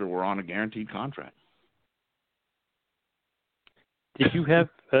roster were on a guaranteed contract. Did you have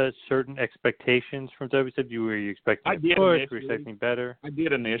certain expectations from WCW? Were you expecting a push? Were you expecting better? I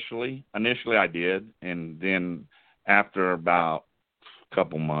did initially. Initially, I did. And then after about a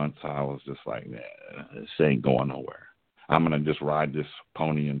couple months, I was just like, this ain't going nowhere. I'm going to just ride this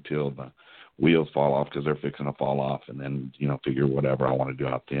pony until the wheels fall off, because they're fixing to fall off, and then, figure whatever I want to do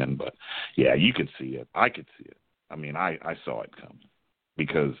out then. But, yeah, you could see it. I could see it. I mean, I saw it coming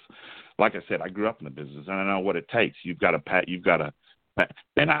because, like I said, I grew up in the business, and I know what it takes.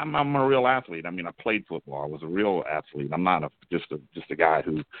 And I'm a real athlete. I mean, I played football. I was a real athlete. I'm not just a guy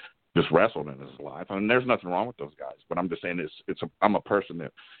who just wrestled in his life. I mean, there's nothing wrong with those guys, but I'm just saying I'm a person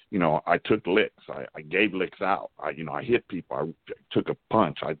that, I took licks. I gave licks out. I hit people. I took a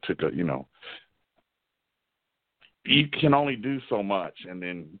punch. I took you can only do so much, and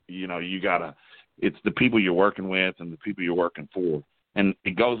then, it's the people you're working with and the people you're working for. And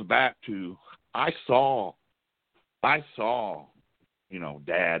it goes back to, I saw, Dad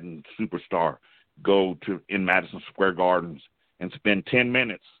and Superstar go in Madison Square Gardens and spend 10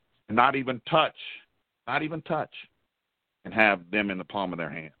 minutes and not even touch, and have them in the palm of their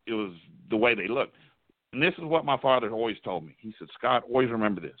hand. It was the way they looked. And this is what my father always told me. He said, Scott, always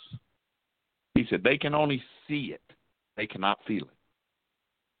remember this. He said, they can only see it. They cannot feel it.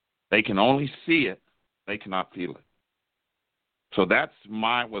 They can only see it. They cannot feel it. So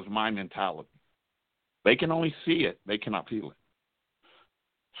was my mentality. They can only see it. They cannot feel it.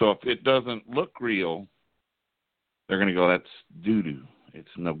 So if it doesn't look real, they're going to go, that's doo-doo. It's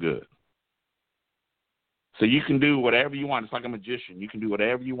no good. So you can do whatever you want. It's like a magician. You can do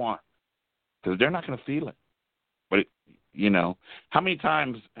whatever you want because they're not going to feel it. But, how many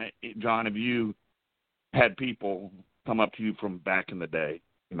times, John, have you had people come up to you from back in the day,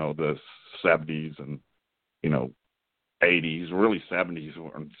 the 70s and, 80s, really 70s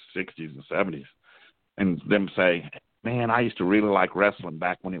or 60s and 70s, and them say, man, I used to really like wrestling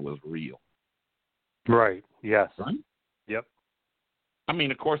back when it was real. Right. Yes. Right? Yep. I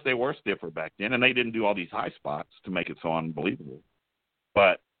mean, of course, they were stiffer back then, and they didn't do all these high spots to make it so unbelievable.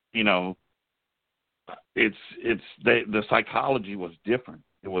 But, the psychology was different.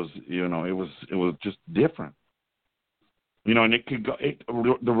 It was, it was just different. And it could go.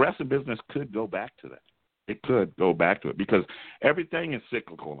 The wrestling business could go back to that. It could go back to it because everything is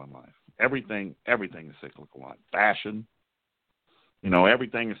cyclical in life. Everything is cyclical in life. Fashion,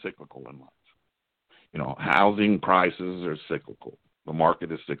 everything is cyclical in life. Housing prices are cyclical. The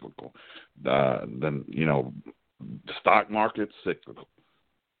market is cyclical. The stock market's cyclical.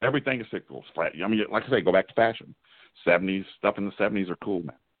 Everything is cyclical. I mean, like I say, go back to fashion. 70s, stuff in the 70s are cool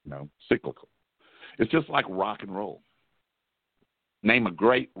now. Cyclical. It's just like rock and roll. Name a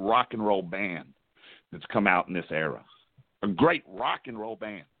great rock and roll band that's come out in this era. A great rock and roll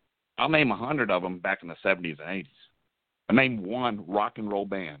band. I'll name 100 of them back in the 70s and 80s. I name one rock and roll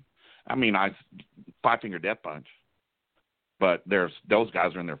band. I mean, Five Finger Death Punch, but those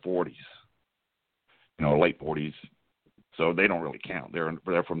guys are in their 40s, late 40s, so they don't really count.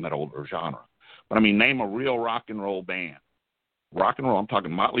 They're from that older genre. But, I mean, name a real rock and roll band. Rock and roll, I'm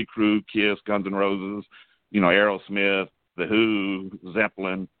talking Motley Crue, Kiss, Guns N' Roses, Aerosmith, The Who,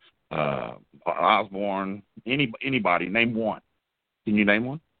 Zeppelin, Osborne, anybody. Name one. Can you name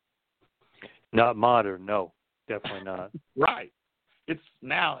one? Not modern, no. Definitely not. Right. It's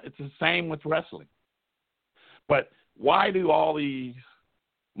the same with wrestling. But why do all these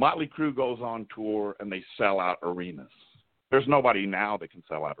Motley Crue goes on tour and they sell out arenas? There's nobody now that can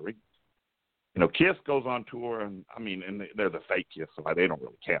sell out arenas. Kiss goes on tour, and they're the fake Kiss, so they don't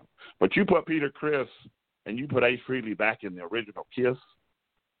really count. But you put Peter Criss and you put Ace Frehley back in the original Kiss,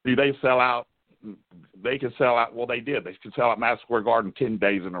 do they sell out? They can sell out. Well, they did. They could sell out Madison Square Garden 10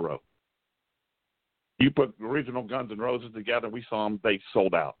 days in a row. You put original Guns N' Roses together, we saw them, they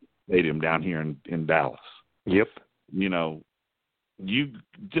sold out stadium down here in Dallas. Yep.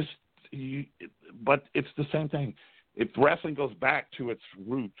 But it's the same thing. If wrestling goes back to its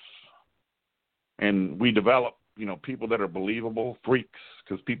roots and we develop, people that are believable, freaks,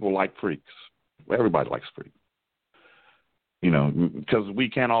 because people like freaks. Everybody likes freaks. Because we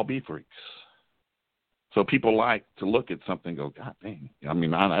can't all be freaks. So people like to look at something and go, God dang,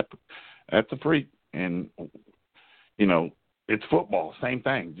 that's a freak. And, it's football, same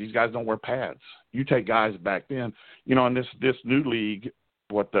thing. These guys don't wear pads. You take guys back then, in this new league,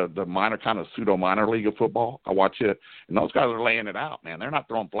 the minor, kind of pseudo-minor league of football, I watch it, and those guys are laying it out, man. They're not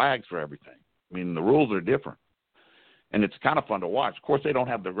throwing flags for everything. The rules are different. And it's kind of fun to watch. Of course, they don't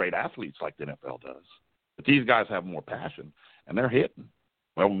have the great athletes like the NFL does. But these guys have more passion, and they're hitting.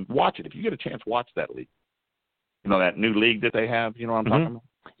 Well, watch it. If you get a chance, watch that league. That new league that they have, you know what I'm talking about?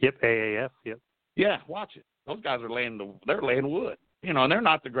 Yep, AAF, yep. Yeah, watch it. Those guys are laying wood, and they're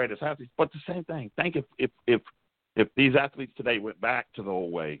not the greatest athletes, but the same thing. Think if these athletes today went back to the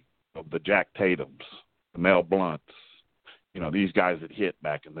old way of the Jack Tatums, the Mel Blunts, these guys that hit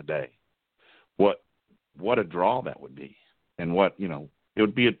back in the day, what a draw that would be, and it'll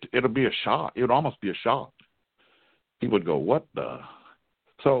be a shock. It would almost be a shock. People would go, what the?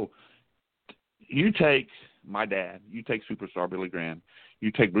 So you take my dad, you take Superstar Billy Graham,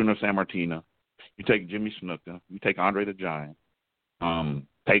 you take Bruno Sammartino, you take Jimmy Snuka, you take Andre the Giant,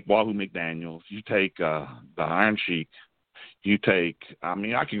 take Wahoo McDaniels, you take the Iron Sheik, you take, I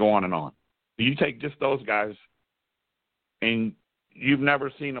can go on and on. You take just those guys, and you've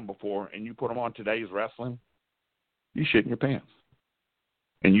never seen them before, and you put them on today's wrestling, you shit in your pants.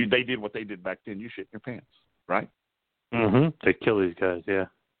 And they did what they did back then, you shit in your pants, right? Mm-hmm. They kill these guys, yeah.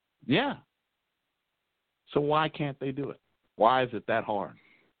 Yeah. So why can't they do it? Why is it that hard?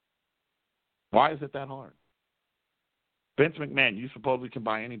 Why is it that hard? Vince McMahon, you supposedly can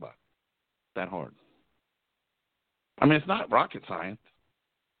buy anybody. That hard. It's not rocket science.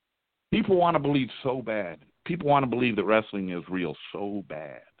 People want to believe so bad. People want to believe that wrestling is real so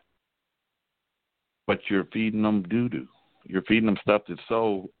bad. But you're feeding them doo-doo. You're feeding them stuff that's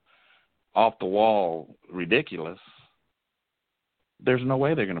so off the wall ridiculous. There's no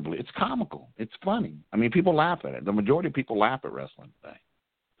way they're going to believe. It's comical. It's funny. People laugh at it. The majority of people laugh at wrestling today.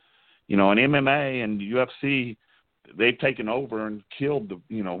 In MMA and UFC, they've taken over and killed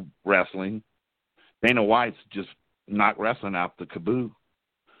the, wrestling. Dana White's just knocked wrestling out the caboose.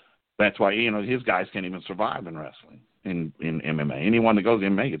 That's why, his guys can't even survive in wrestling, in MMA. Anyone that goes to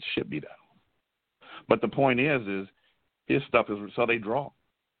MMA gets shit beat out. But the point is his stuff is, so they draw.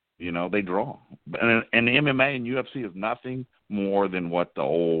 They draw. And the MMA and UFC is nothing more than what the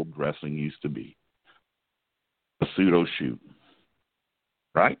old wrestling used to be. A pseudo shoot.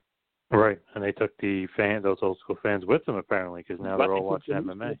 Right? Right. And they took those old school fans with them, apparently, because now they're all watching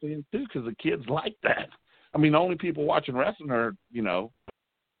MMA. Too, because the kids like that. The only people watching wrestling are,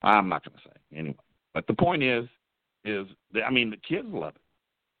 I'm not going to say anyway. But the point is the kids love it.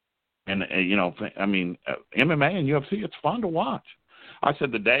 And, MMA and UFC, it's fun to watch. I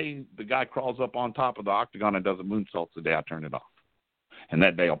said the day the guy crawls up on top of the octagon and does a moonsault, the day I turn it off. And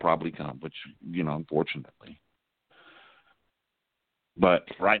that day will probably come, which, unfortunately. But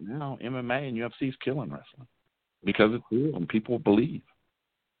right now, MMA and UFC is killing wrestling because it's real and people believe.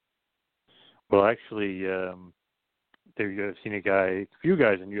 Well, actually, I've seen a few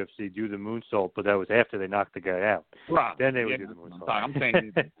guys in UFC do the moonsault, but that was after they knocked the guy out. Right. Then they would do the moonsault. I'm saying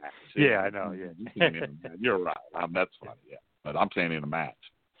in a match. Yeah, I know. Yeah. You're right. That's funny. Yeah, but I'm saying in a match,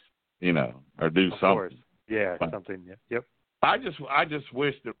 or do of something. Course. Yeah, but something. Yeah. Yep. I just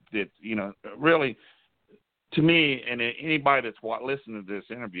wish that really, to me, and anybody that's listening to this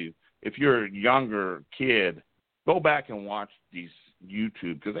interview, if you're a younger kid, go back and watch these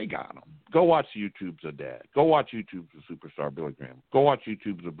YouTube, because they got them. Go watch YouTubes of Dad. Go watch YouTubes of Superstar Billy Graham. Go watch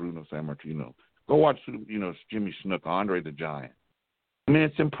YouTubes of Bruno Sammartino. Go watch, Jimmy Snuka, Andre the Giant. I mean,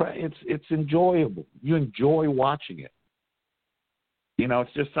 it's enjoyable. You enjoy watching it.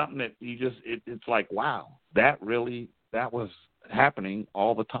 It's just something that it's like, wow, that was happening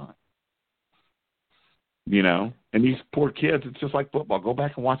all the time. And these poor kids, it's just like football. Go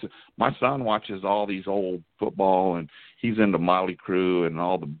back and watch it. My son watches all these old football, and he's into Motley Crue and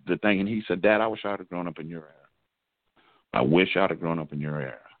all the thing. And he said, Dad, I wish I'd have grown up in your era. I wish I'd have grown up in your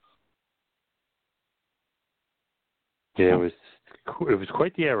era. Yeah, it was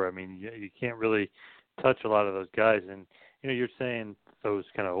quite the era. I mean, you can't really touch a lot of those guys. And, you're saying those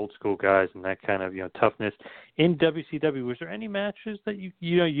kind of old school guys and that kind of, toughness. In WCW, was there any matches that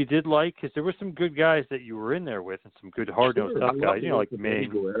you did like? Because there were some good guys that you were in there with and some good hard-nosed tough guys, like me.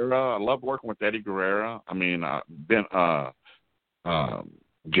 Guerrera. I loved working with Eddie Guerrera. I mean,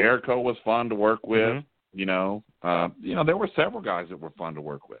 Jericho was fun to work with. Mm-hmm. There were several guys that were fun to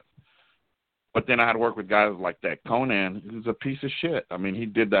work with. But then I had to work with guys like that Conan, who's a piece of shit. I mean, he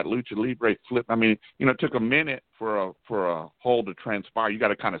did that lucha libre flip. I mean, it took a minute for a hold to transpire. You got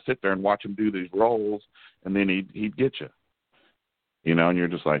to kind of sit there and watch him do these rolls, and then he'd get you. And you're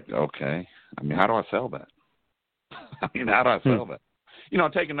just like, okay. I mean, how do I sell that? How do I sell that?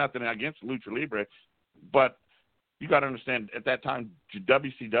 Taking nothing against lucha libre, but you got to understand at that time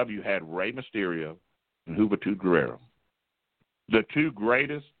WCW had Rey Mysterio and Juventud Guerrero, the two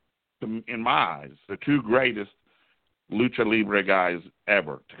greatest. In my eyes, the two greatest lucha libre guys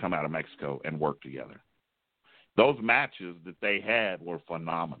ever to come out of Mexico and work together. Those matches that they had were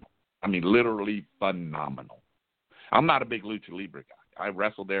phenomenal. I mean, literally phenomenal. I'm not a big lucha libre guy. I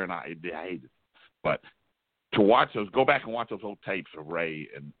wrestled there and I hated it. But to watch those, go back and watch those old tapes of Ray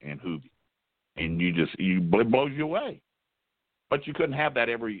and Hoovy, and it blows you away. But you couldn't have that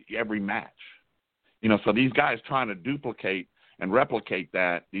every match. So these guys trying to duplicate and replicate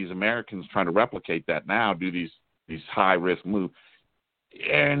that, these Americans trying to replicate that now, do these high-risk moves,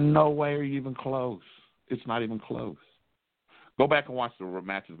 and no way are you even close. It's not even close. Go back and watch the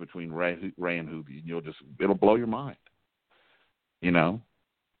matches between Ray and Hoovy, and it'll blow your mind.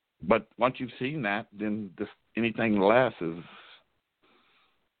 But once you've seen that, then anything less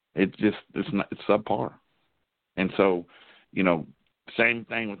it's subpar. And so, same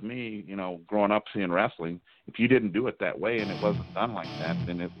thing with me, growing up seeing wrestling. If you didn't do it that way and it wasn't done like that,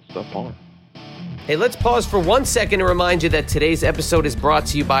 then it was subpar. Hey, let's pause for 1 second to remind you that today's episode is brought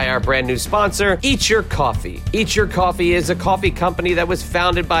to you by our brand new sponsor, Eat Your Coffee. Eat Your Coffee is a coffee company that was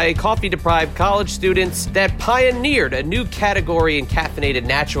founded by coffee-deprived college students that pioneered a new category in caffeinated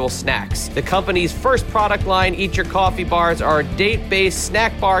natural snacks. The company's first product line, Eat Your Coffee bars, are a date-based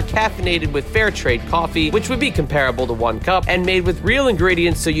snack bar caffeinated with fair trade coffee, which would be comparable to 1 cup, and made with real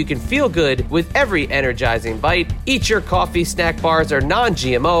ingredients so you can feel good with every energizing bite. Eat Your Coffee snack bars are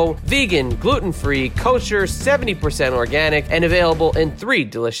non-GMO, vegan, gluten-free, kosher, 70% organic, and available in 3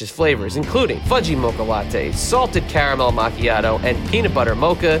 delicious flavors, including fudgy mocha latte, salted caramel macchiato, and peanut butter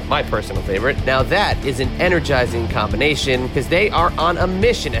mocha, my personal favorite. Now that is an energizing combination because they are on a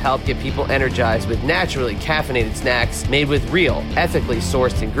mission to help get people energized with naturally caffeinated snacks made with real, ethically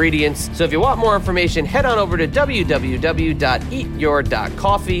sourced ingredients. So if you want more information, head on over to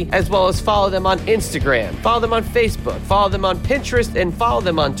www.eatyour.coffee, as well as follow them on Instagram, follow them on Facebook, follow them on Pinterest, and follow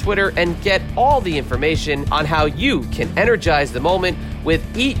them on Twitter, and get all the information on how you can energize the moment with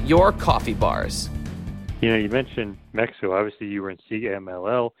Eat Your Coffee bars. You mentioned Mexico. Obviously, you were in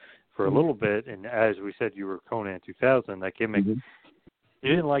CMLL for a little bit, and as we said, you were Conan 2000, that gimmick. Mm-hmm. You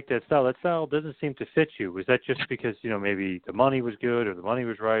didn't like that style. That style doesn't seem to fit you. Was that just because, maybe the money was good or the money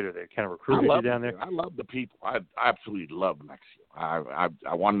was right or they kind of recruited you down there? I love the people. I absolutely love Mexico. I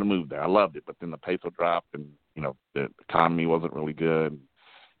wanted to move there. I loved it, but then the peso dropped and, the economy wasn't really good.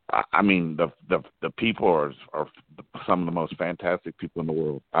 I mean, the people are some of the most fantastic people in the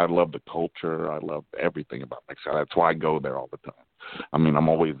world. I love the culture. I love everything about Mexico. That's why I go there all the time. I mean, I'm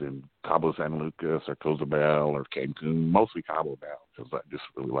always in Cabo San Lucas or Cozumel or Cancun, mostly Cabo now because I just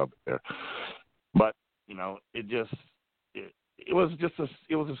really love it there. But it was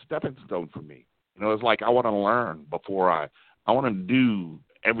a stepping stone for me. It's like I want to learn before I want to do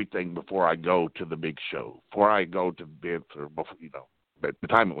everything before I go to the big show, before I go to Vince or before At the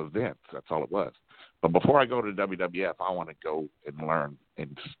time it was Vince, that's all it was. But before I go to WWF, I want to go and learn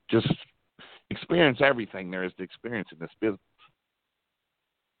and just experience everything there is to experience in this business.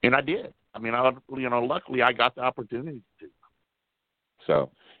 And I did. I mean, luckily I got the opportunity to.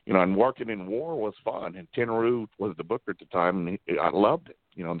 So, and working in War was fun. And Tenryu was the booker at the time, and I loved it.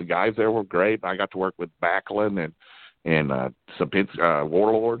 The guys there were great. I got to work with Backlund and Sapinski,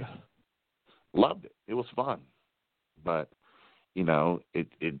 Warlord. Loved it. It was fun. But it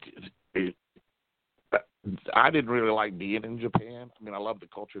I didn't really like being in Japan. I mean, I love the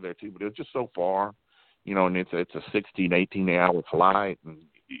culture there too, but it was just so far, and it's a 16, 18-hour flight, and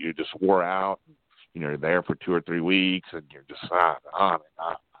you just wore out. You're there for 2 or 3 weeks, and you're just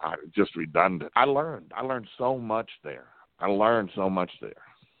just redundant. I learned so much there.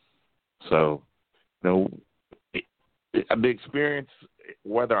 So, the experience,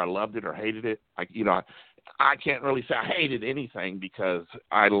 whether I loved it or hated it, I can't really say I hated anything because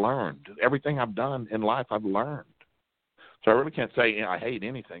I learned. Everything I've done in life, I've learned. So I really can't say I hate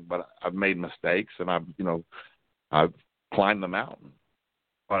anything, but I've made mistakes and I've climbed the mountain.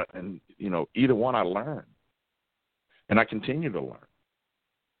 And either one I learned, and I continue to learn.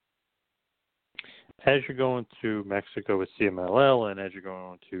 As you're going to Mexico with CMLL, and as you're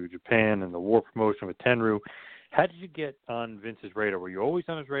going to Japan and the war promotion with Tenryu, how did you get on Vince's radar? Were you always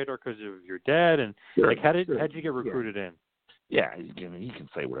on his radar because of your dad? And sure, how did you get recruited in? Yeah, he can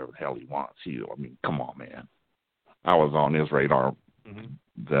say whatever the hell he wants. Come on, man. I was on his radar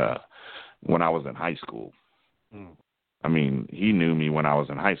when I was in high school. Mm. I mean, he knew me when I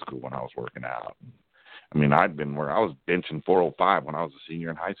was in high school when I was working out. I mean, I was benching 405 when I was a senior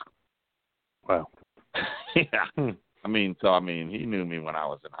in high school. Wow. Yeah. I mean, he knew me when I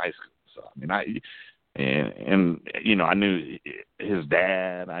was in high school. So I knew his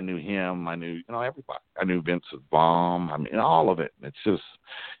dad. I knew him. I knew everybody. I knew Vince's Vaughn. I mean, all of it. It's just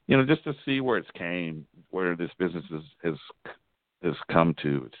just to see where where this business has come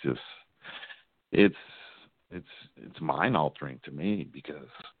to. It's just it's mind altering to me because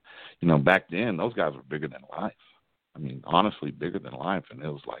back then those guys were bigger than life. I mean, honestly, bigger than life, and it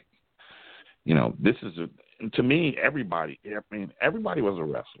was like. This is to me, everybody was a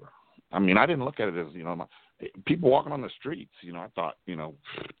wrestler. I mean, I didn't look at it as, people walking on the streets, I thought,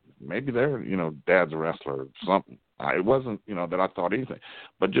 maybe they're, dad's a wrestler or something. It wasn't, that I thought anything.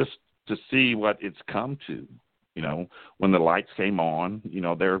 But just to see what it's come to, when the lights came on,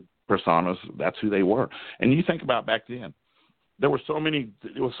 their personas, that's who they were. And you think about back then, there were so many,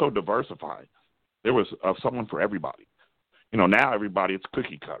 it was so diversified. There was someone for everybody. Now everybody, it's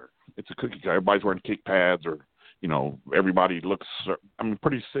cookie cutter. It's a cookie cutter. Everybody's wearing kick pads or, everybody looks,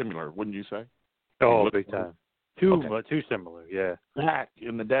 pretty similar, wouldn't you say? Oh, big time. Too similar, yeah. Back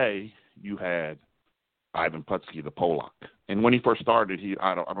in the day, you had Ivan Putski, the Polak. And when he first started,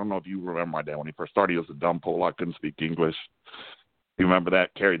 I don't know if you remember my dad. When he first started, he was a dumb Polak, couldn't speak English. You remember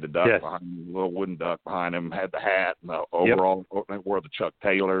that? Carried the duck behind him, the little wooden duck behind him, had the hat and the overall, wore the Chuck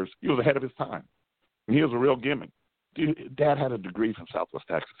Taylors. He was ahead of his time. And he was a real gimmick. Dude, Dad had a degree from Southwest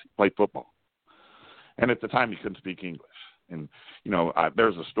Texas. He played football. And at the time, he couldn't speak English. And,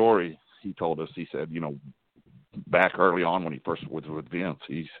 there's a story he told us. He said, back early on when he first was with Vince,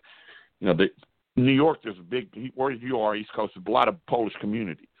 New York, there's a big, where you are, East Coast, there's a lot of Polish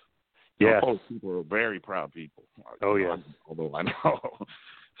communities. Polish people are very proud people. Oh, yeah. Although I know.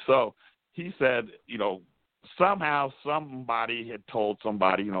 So he said, somehow somebody had told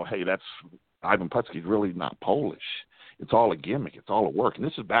somebody, hey, that's Ivan Putski's really not Polish. It's all a gimmick. It's all a work. And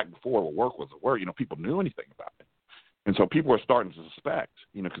this is back before the work was a work. People knew anything about it. And so people were starting to suspect,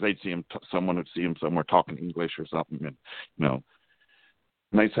 because they'd see him, someone would see him somewhere talking English or something. And,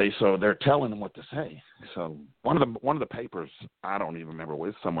 and they'd say, so they're telling him what to say. So one of the papers, I don't even remember,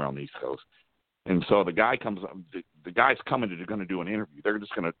 was somewhere on the East Coast. And so the guy comes up, the guy's coming to going to do an interview. They're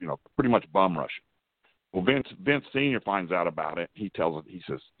just going to, pretty much bum rush him. Well, Vince Senior finds out about it. He tells it. He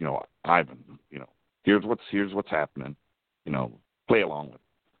says, Ivan, here's what's happening. Play along with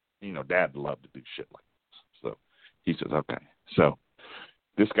it. Dad loved to do shit like this. So he says, okay. So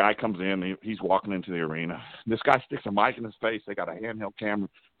this guy comes in. He's walking into the arena. This guy sticks a mic in his face. They got a handheld camera.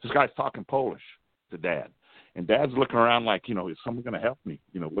 This guy's talking Polish to Dad, and Dad's looking around like, is someone going to help me?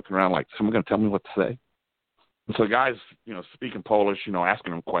 Looking around like, someone going to tell me what to say? And so the guy's, speaking Polish,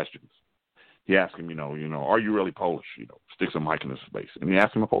 asking him questions. He asked him, are you really Polish? Sticks a mic in his face. And he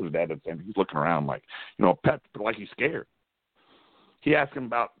asked him if his dad, and he's looking around like, pet, like he's scared. He asked him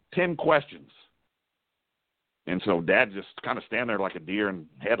about 10 questions. And so Dad just kind of stand there like a deer in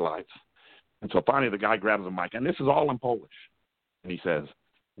headlights. And so finally the guy grabs the mic, and this is all in Polish. And he says,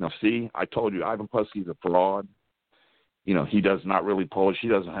 see, I told you, Ivan Putski's a fraud. He does not really Polish. He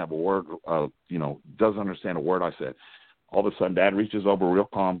doesn't have a word, doesn't understand a word I said. All of a sudden, Dad reaches over real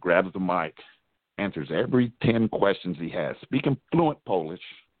calm, grabs the mic, answers every 10 questions he has, speaking fluent Polish,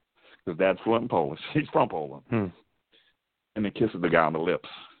 because Dad's fluent in Polish. He's from Poland. And then kisses the guy on the lips.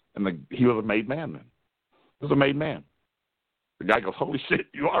 And he was a made man then. He was a made man. The guy goes, holy shit,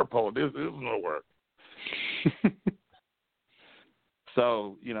 you are Polish. This is no work.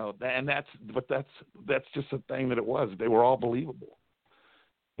 So, and that's just the thing that it was. They were all believable.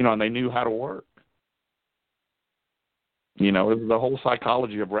 And they knew how to work. You know, it was the whole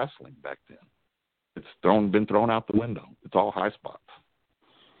psychology of wrestling back then. It's been thrown out the window. It's all high spots.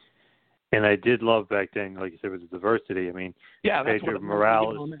 And I did love back then, like you said, with the diversity. I mean, yeah, that's Pedro what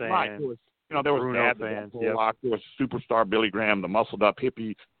Morales fans, right. There was Bruno Dad, fans, there was Superstar Billy Graham, the muscled up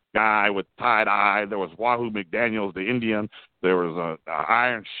hippie guy with tie-dye. There was Wahoo McDaniels, the Indian. There was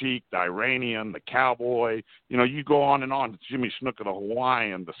Iron Sheik, the Iranian, the Cowboy. You know, you go on and on. Jimmy Snuka, the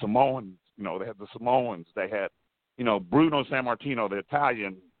Hawaiian, the Samoans. You know, they had the Samoans. They had, you know, Bruno Sammartino, the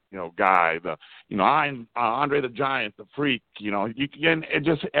Italian, you know, guy. The, you know, Andre the Giant, the Freak. You know, and it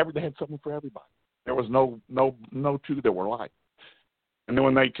just they had something for everybody. There was no two that were like. And then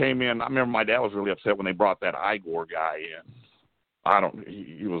when they came in, I remember my dad was really upset when they brought that Igor guy in. I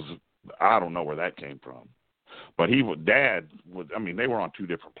don't know where that came from, but Dad was. I mean, they were on two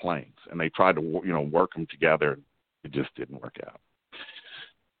different planes, and they tried to, you know, work them together. It just didn't work out.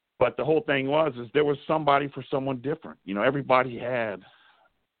 But the whole thing is there was somebody for someone different. You know, everybody had,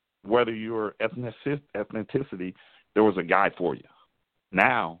 whether you were ethnicity, there was a guy for you.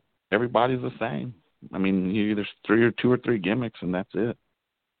 Now everybody's the same. I mean, there's two or three gimmicks, and that's it.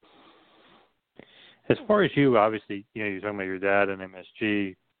 As far as you, obviously, you know, you're talking about your dad and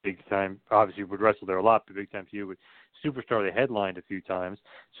MSG, big time. Obviously, you would wrestle there a lot, but big time to you. With Superstar, they headlined a few times.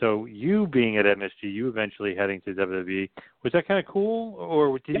 So you being at MSG, you eventually heading to WWE, was that kind of cool,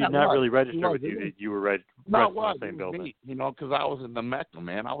 or did you not really register with you that you were wrestling in the same building? Neat, you know, because I was in the Mecca,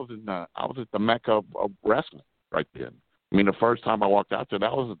 man. I was at the Mecca of wrestling right then. I mean, the first time I walked out there,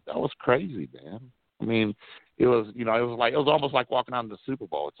 that was crazy, man. I mean, it was almost like walking out in the Super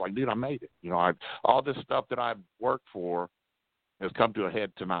Bowl. It's like, dude, I made it. You know, all this stuff that I've worked for has come to a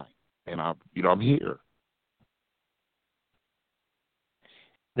head tonight, and I'm here.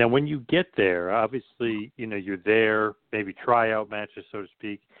 Now, when you get there, obviously, you know, you're there, maybe tryout matches, so to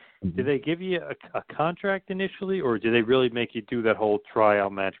speak. Mm-hmm. Did they give you a contract initially, or did they really make you do that whole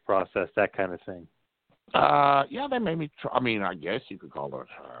tryout match process, that kind of thing? Yeah, they made me try. I mean, I guess you could call it a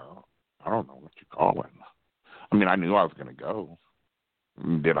tryout. I don't know what you call it. I mean, I knew I was going to go.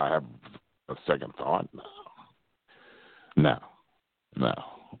 Did I have a second thought? No.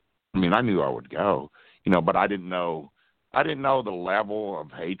 I mean, I knew I would go, you know, but I didn't know the level of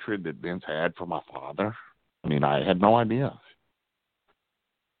hatred that Vince had for my father. I mean, I had no idea.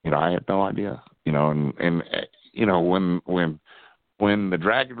 You know, I had no idea. You know, and you know, when the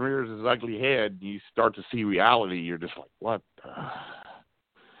dragon rears his ugly head, you start to see reality. You're just like, what?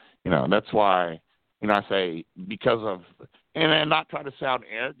 You know, that's why, you know, I say because of, and not trying to sound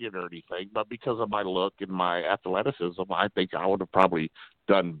arrogant or anything, but because of my look and my athleticism, I think I would have probably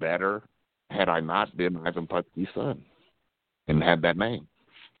done better had I not been Ivan Putski's son and had that name.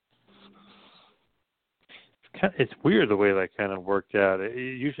 It's weird the way that kind of worked out. It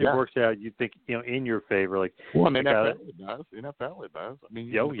usually works out, you think, you know, in your favor. Like, well, in NFL it does. NFL it does. I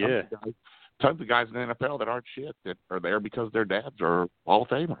mean, tons of guys in the NFL that aren't shit that are there because their dads are Hall of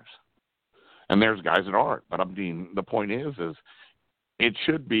Famers. And there's guys that aren't. But I mean, the point is it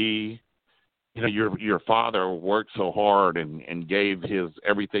should be, you know, your father worked so hard and gave his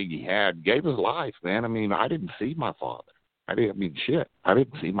everything he had, gave his life, man. I mean, I didn't see my father. I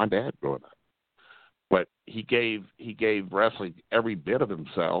didn't see my dad growing up. But he gave wrestling every bit of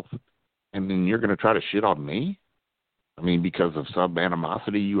himself, and then you're going to try to shit on me? I mean, because of some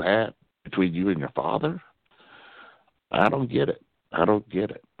animosity you had between you and your father? I don't get it.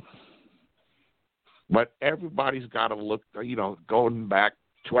 But everybody's got to look, you know, going back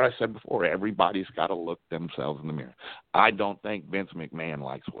to what I said before, everybody's got to look themselves in the mirror. I don't think Vince McMahon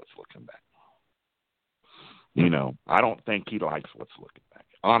likes what's looking back. You know, I don't think he likes what's looking back.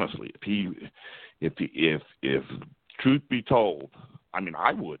 Honestly, if truth be told, I mean,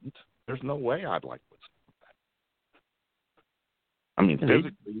 I wouldn't. There's no way I'd like what's looking back. I mean,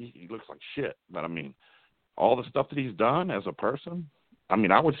 physically, he looks like shit. But I mean, all the stuff that he's done as a person, I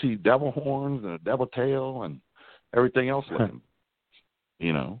mean, I would see devil horns and a devil tail and everything else looking.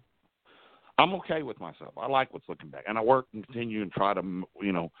 You know, I'm okay with myself. I like what's looking back, and I work and continue and try to,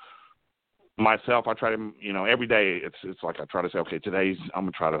 you know, myself. I try to, you know, every day. It's like I try to say, okay, I'm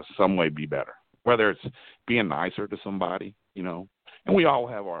gonna try to some way be better. Whether it's being nicer to somebody, you know, and we all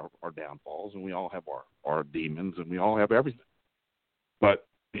have our downfalls, and we all have our demons, and we all have everything. But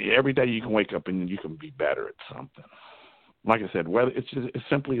every day you can wake up and you can be better at something. Like I said, whether it's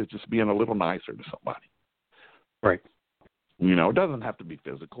simply just being a little nicer to somebody. Right. You know, it doesn't have to be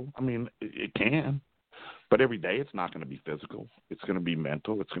physical. I mean, it can. But every day it's not going to be physical. It's going to be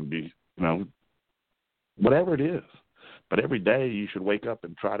mental. It's going to be, you know, whatever it is. But every day you should wake up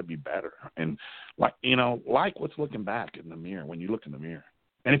and try to be better. And, like, you know, like what's looking back in the mirror when you look in the mirror.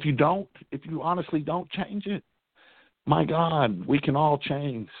 And if you honestly don't change it, my God, we can all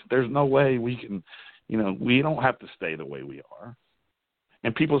change. There's no way we can, we don't have to stay the way we are.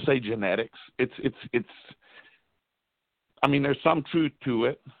 And people say genetics. It's. I mean, there's some truth to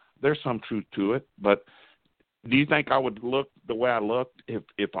it. But do you think I would look the way I looked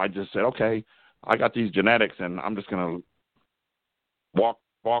if I just said, okay, I got these genetics and I'm just going to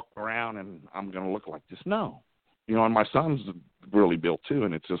walk around and I'm going to look like this? No. And my son's really built too,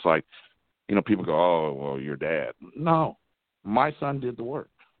 and it's just like, people go, oh, well, your dad. No, my son did the work.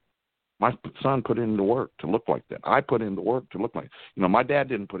 My son put in the work to look like that. I put in the work to look like, my dad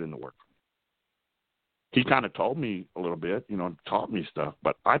didn't put in the work. He kind of told me a little bit, taught me stuff,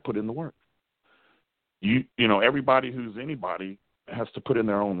 but I put in the work. Everybody who's anybody has to put in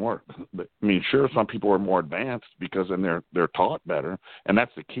their own work. But, sure, some people are more advanced because then they're taught better, and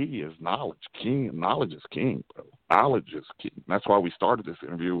that's the key is knowledge. Knowledge is king, bro. Knowledge is king. That's why we started this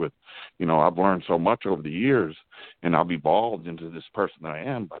interview with, I've learned so much over the years, and I've evolved into this person that I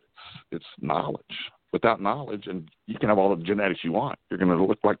am, but it's knowledge. Without knowledge, and you can have all the genetics you want, you're going to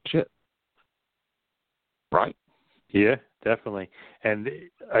look like shit. Right? Yeah, definitely. And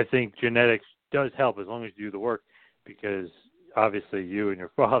I think genetics does help as long as you do the work, because obviously you and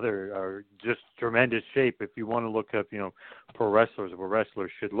your father are just tremendous shape. If you want to look up, pro wrestlers, what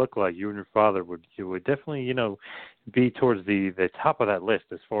wrestlers should look like, you and your father would definitely, be towards the top of that list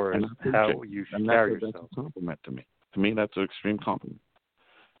as far as how you should carry yourself. That's a compliment to me. To me, that's an extreme compliment.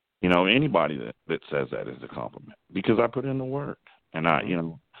 Anybody that says that is a compliment, because I put in the work, and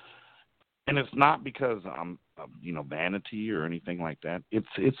and it's not because I'm, vanity or anything like that. It's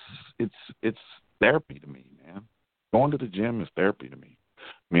therapy to me, man. Going to the gym is therapy to me.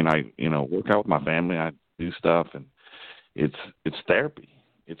 I work out with my family. I do stuff, and it's therapy.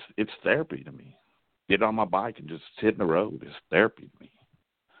 It's therapy to me. Get on my bike and just sit in the road is therapy to me.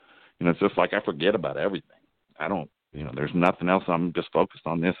 It's just like I forget about everything. I don't, there's nothing else. I'm just focused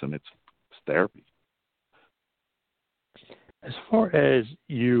on this, and it's therapy. As far as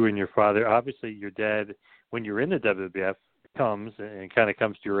you and your father, obviously your dad, when you're in the WWF, comes and kind of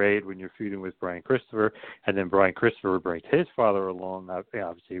comes to your aid when you're feuding with Brian Christopher, and then Brian Christopher brings his father along.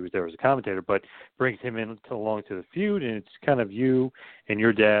 Obviously, he was there as a commentator, but brings him along to the feud, and it's kind of you and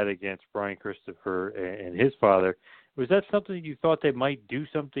your dad against Brian Christopher and his father. Was that something you thought they might do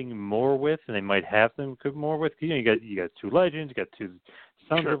something more with, and they might have them come more with? You got two legends, you got two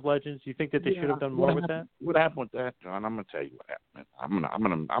sons of legends. Do you think that they should have done more with that? What happened with that, John? I'm going to tell you what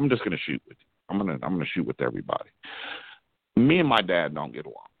happened. I'm just going to shoot with you. I'm going to shoot with everybody. Me and my dad don't get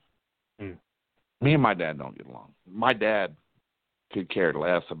along. Me and my dad don't get along. My dad could care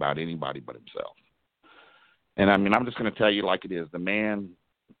less about anybody but himself. And I'm just going to tell you like it is. The man,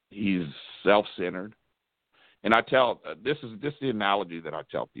 he's self-centered. And I tell, this is the analogy that I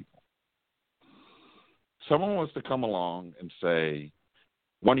tell people. Someone wants to come along and say,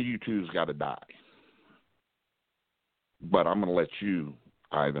 one of you two's got to die. But I'm going to let you,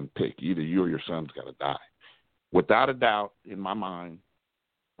 Ivan, pick. Either you or your son's got to die. Without a doubt in my mind,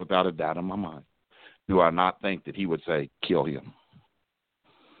 do I not think that he would say, kill him?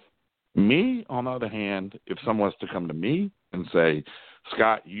 Me, on the other hand, if someone was to come to me and say,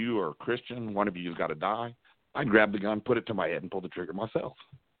 Scott, you or Christian, one of you's got to die, I'd grab the gun, put it to my head, and pull the trigger myself.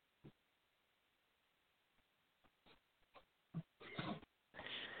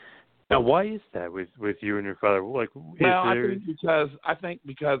 Now, why is that with you and your father? I think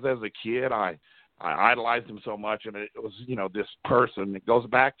because as a kid, I idolized him so much, and it was, this person. It goes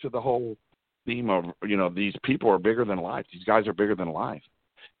back to the whole theme of, these people are bigger than life. These guys are bigger than life.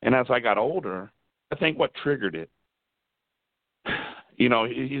 And as I got older, I think what triggered it,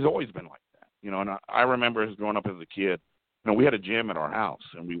 he's always been like that. And I remember growing up as a kid, we had a gym at our house,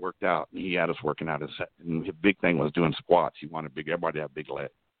 and we worked out, and he had us working out. And his big thing was doing squats. He wanted everybody to have big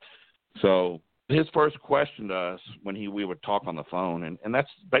legs. So his first question to us when we would talk on the phone, and that's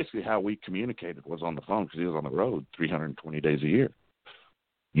basically how we communicated, was on the phone, because he was on the road 320 days a year.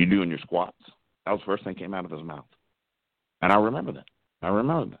 You doing your squats? That was the first thing that came out of his mouth. And I remember that.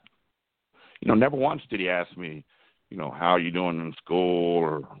 Never once did he ask me, how are you doing in school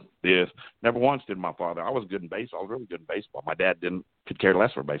or this. Never once did my father. I was good in baseball. I was really good in baseball. My dad could care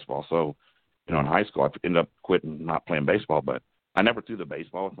less for baseball. So, in high school, I ended up quitting, not playing baseball, but I never threw the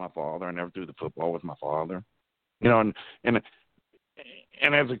baseball with my father. I never threw the football with my father. And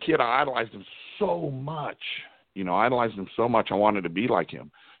as a kid, I idolized him so much. I wanted to be like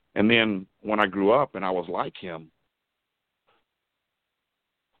him. And then when I grew up and I was like him,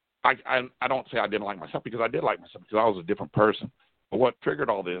 I don't say I didn't like myself, because I did like myself, because I was a different person. But what triggered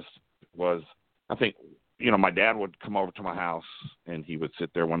all this was, I think, my dad would come over to my house, and he would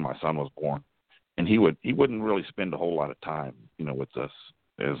sit there when my son was born. And he wouldn't really spend a whole lot of time, with us.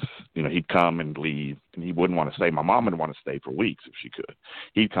 As he'd come and leave, and he wouldn't want to stay. My mom would want to stay for weeks if she could.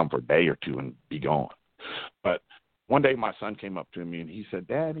 He'd come for a day or two and be gone. But one day my son came up to me and he said,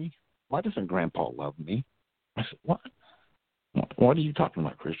 "Daddy, why doesn't Grandpa love me?" I said, "What? What are you talking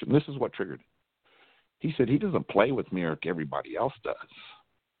about, Christian?" This is what triggered it. He said, "He doesn't play with me like everybody else does."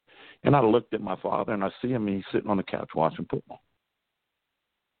 And I looked at my father and I see him, he's sitting on the couch watching football.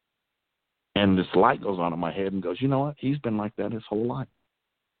 And this light goes on in my head and goes, you know what? He's been like that his whole life.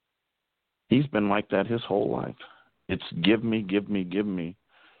 He's been like that his whole life. It's give me, give me, give me.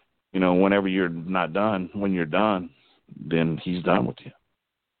 Whenever you're not done, when you're done, then he's done with you.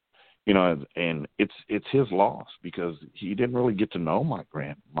 And it's his loss because he didn't really get to know my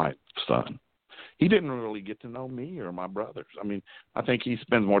son. He didn't really get to know me or my brothers. I mean, I think he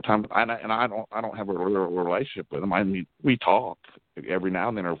spends more time, and I don't have a real relationship with him. I mean, we talk every now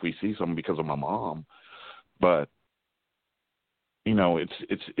and then, or if we see something because of my mom, but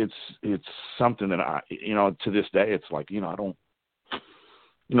it's something that I, to this day, it's like,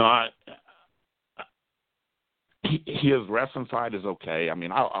 his wrestling side is okay. I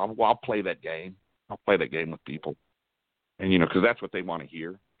mean, I'll play that game. I'll play that game with people, and because that's what they want to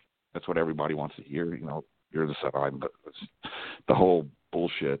hear. That's what everybody wants to hear. You're the side, but the whole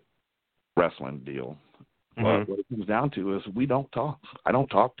bullshit wrestling deal. But what it comes down to is we don't talk. I don't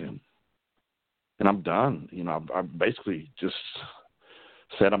talk to him, and I'm done. I basically just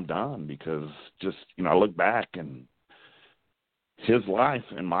said I'm done because I look back and his life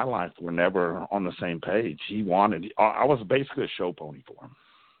and my life were never on the same page. I was basically a show pony for him.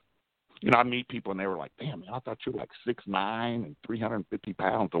 I meet people and they were like, "Damn, man, I thought you were like 6'9" and 350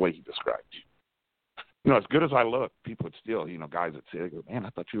 pounds," the way he described you. As good as I look, people would still, guys would say, "Man,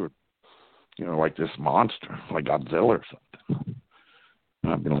 I thought you were, like this monster, like Godzilla or something."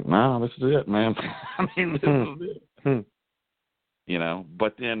 And I'd be like, "No, this is it, man." I mean, this is it.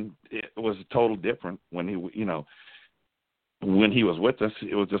 But then it was total different when he, when he was with us.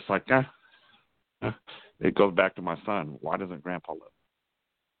 It was just like, it goes back to my son. Why doesn't Grandpa love?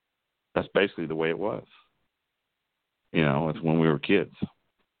 That's basically the way it was. It's when we were kids.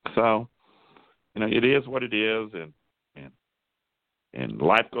 So, it is what it is, and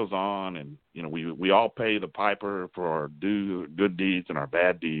life goes on, and we all pay the piper for our good deeds and our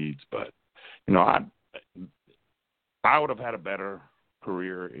bad deeds. But I would have had a better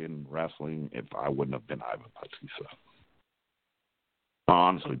career in wrestling if I wouldn't have been Ivan Putski. So I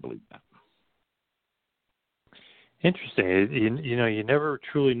honestly believe that. Interesting. You never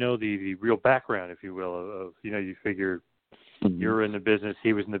truly know the real background, if you will, of you figure you're in the business,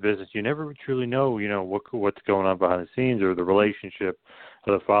 he was in the business. You never truly know, what's going on behind the scenes or the relationship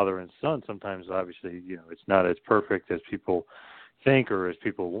of the father and son. Sometimes, obviously, it's not as perfect as people think or as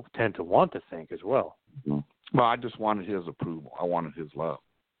people tend to want to think as well. Well, I just wanted his approval. I wanted his love.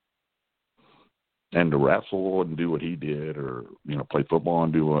 And to wrestle and do what he did, or play football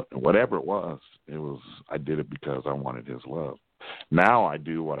and do whatever it was, I did it because I wanted his love. Now I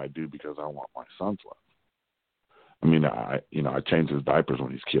do what I do because I want my son's love. I mean, I changed his diapers when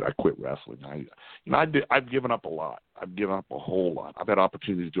he was a kid. I quit wrestling. I've given up a lot. I've given up a whole lot. I've had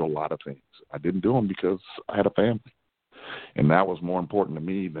opportunities to do a lot of things. I didn't do them because I had a family, and that was more important to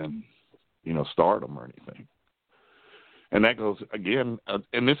me than stardom or anything. And that goes, again,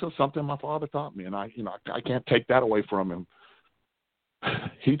 and this is something my father taught me, and I can't take that away from him.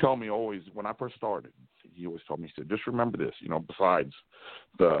 He told me always, when I first started, he always told me, he said, just remember this, besides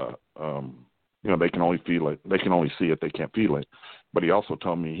the, they can only feel it, they can only see it, they can't feel it. But he also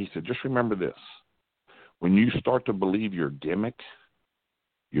told me, he said, just remember this, when you start to believe your gimmick,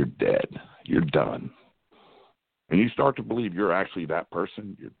 you're dead, you're done. And you start to believe you're actually that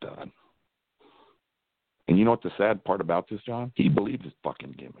person, you're done. And you know what the sad part about this, John? He believed his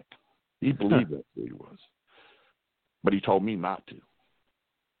fucking gimmick. He believed that's who he was. But he told me not to.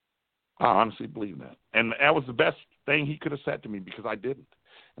 I honestly believe that. And that was the best thing he could have said to me, because I didn't.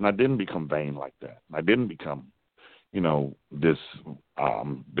 And I didn't become vain like that. I didn't become, this,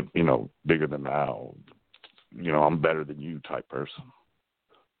 bigger than thou, I'm better than you type person.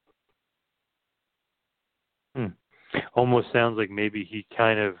 Almost sounds like maybe he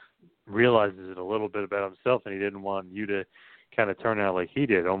kind of realizes it a little bit about himself, and he didn't want you to kind of turn out like he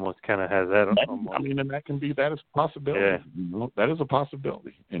did. Almost kind of has that. And that is a possibility. Yeah. That is a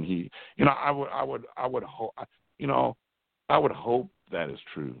possibility. And he, I would hope that is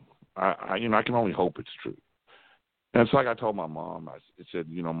true. I can only hope it's true. And it's like I told my mom. I said,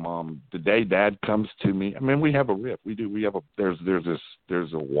 Mom, the day Dad comes to me, I mean, we have a rift. There's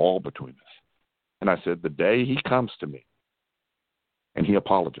a wall between us. And I said, the day he comes to me and he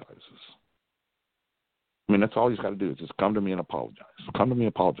apologizes, I mean, that's all he's got to do is just come to me and apologize. Come to me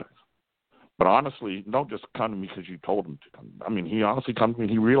and apologize. But honestly, don't just come to me because you told him to come. I mean, he honestly comes to me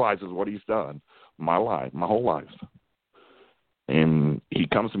and he realizes what he's done my whole life. And he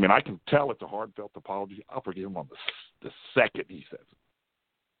comes to me and I can tell it's a heartfelt apology. I'll forgive him on the second he says it.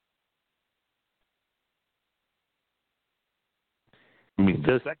 I mean,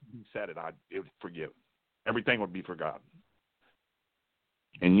 the second he said it, it would forgive him. Everything would be forgotten.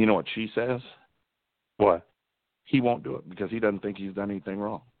 And you know what she says? What? He won't do it because he doesn't think he's done anything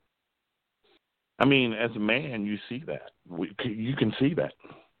wrong. I mean, as a man, you see that. You can see that.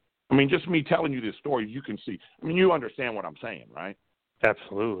 I mean, just me telling you this story, you can see. I mean, you understand what I'm saying, right?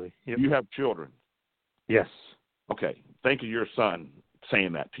 Absolutely. Yep. You have children. Yes. Okay. Think of your son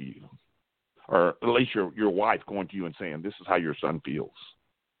saying that to you. Or at least your wife going to you and saying, this is how your son feels.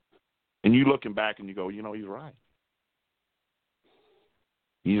 And you looking back and you go, you know, he's right.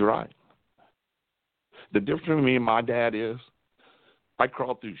 He's right. The difference between me and my dad is I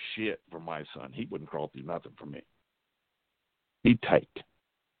crawled through shit for my son. He wouldn't crawl through nothing for me. He'd take.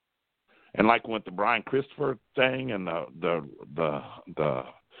 And like with the Brian Christopher thing and the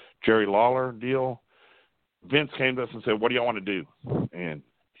Jerry Lawler deal, Vince came to us and said, what do y'all want to do? And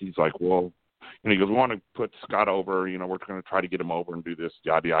he's like, well, and he goes, we want to put Scott over, you know, we're going to try to get him over and do this,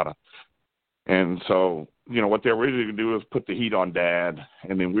 yada, yada. And so, you know, what they were really going to do is put the heat on Dad,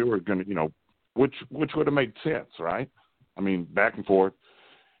 and then we were going to, you know, which would have made sense, right? I mean, back and forth.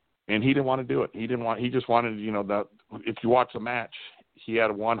 And he didn't want to do it. He just wanted, you know, that if you watch the match, he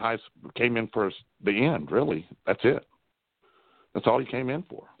had came in for the end, really. That's it. That's all he came in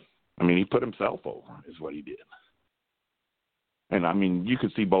for. I mean, he put himself over is what he did. And, I mean, you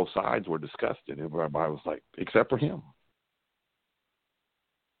could see both sides were disgusted. Everybody was like, except for him.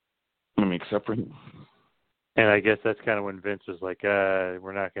 I mean, except for him. And I guess that's kind of when Vince was like,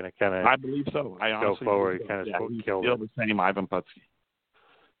 we're not going to kind of I believe so. I go forward. Kind of he's kill still him. the same Ivan Putski.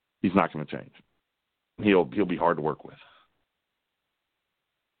 He's not going to change. He'll be hard to work with.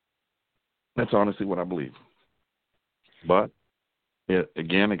 That's honestly what I believe. But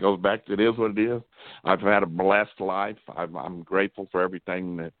it goes back to it is what it is. I've had a blessed life. I'm grateful for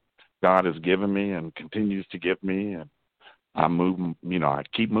everything that God has given me and continues to give me. And I'm moving, you know, I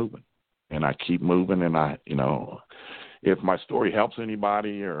keep moving. And I keep moving. And I, you know, if my story helps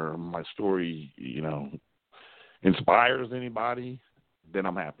anybody or my story, you know, inspires anybody, then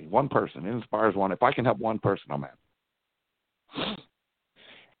I'm happy. One person, it inspires one. If I can help one person, I'm happy.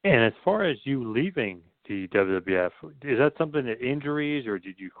 And as far as you leaving the WWF, is that something that injuries or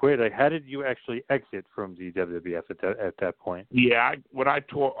did you quit? Like, how did you actually exit from the WWF at that point? Yeah, I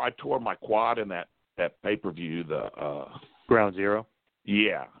tore my quad in that pay-per-view, the Ground Zero.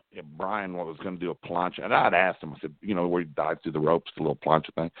 Yeah, Brian was going to do a plancha, and I'd asked him. I said, you know, where he dived through the ropes, the little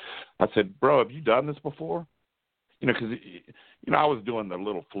plancha thing. I said, bro, have you done this before? You know, because you know I was doing the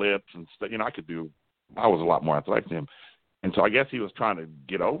little flips and stuff. You know, I was a lot more athletic than him. And so I guess he was trying to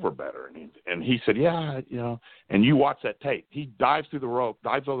get over better. And he said, yeah, you know, and you watch that tape. He dives over the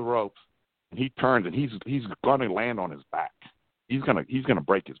ropes, and he turns, and he's going to land on his back. He's going to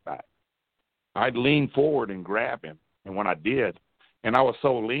break his back. I'd lean forward and grab him, and when I did, and I was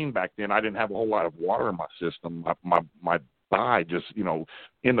so lean back then, I didn't have a whole lot of water in my system. My thigh just, you know,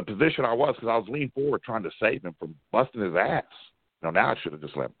 in the position I was, because I was leaning forward trying to save him from busting his ass. You know, now I should have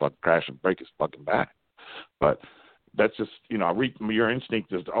just let him crash and break his fucking back. But that's just, you know, your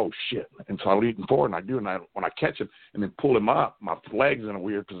instinct is, oh, shit. And so I lean forward, and I do, and when I catch him and then pull him up, my leg's in a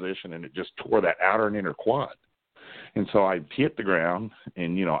weird position, and it just tore that outer and inner quad. And so I hit the ground,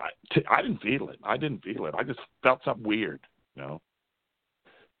 and, you know, I didn't feel it. I just felt something weird, you know.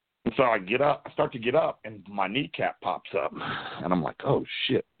 And so I start to get up, and my kneecap pops up, and I'm like, oh,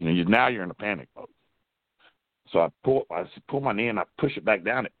 shit. You know, now you're in a panic mode. So I pull my knee, and I push it back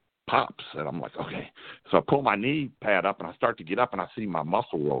down. It pops, and I'm like, okay. So I pull my knee pad up, and I start to get up, and I see my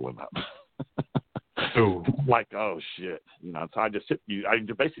muscle rolling up. I'm like, oh, shit. You know, so I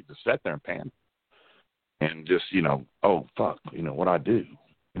basically just sat there and panicked. And just, you know, oh, fuck, you know, what I do.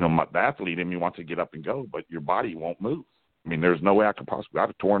 You know, the athlete in me wants to get up and go, but your body won't move. I mean, there's no way I could possibly.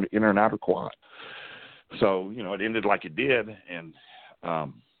 I've torn the inner and outer quad. So, you know, it ended like it did. And, but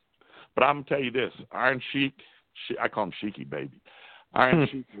I'm going to tell you this, Iron Sheik, I call him Sheiky Baby. Iron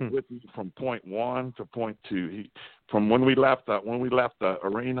Sheik was with me from point 1 to point 2. From when we left the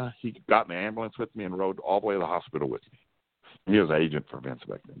arena, he got in the ambulance with me and rode all the way to the hospital with me. He was an agent for Vince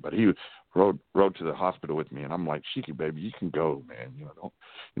back then, but he rode to the hospital with me, and I'm like, Sheiky Baby, you can go, man. You know,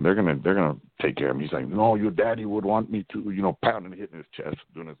 they're gonna take care of me. He's like, no, your daddy would want me to, you know, pounding, hitting his chest,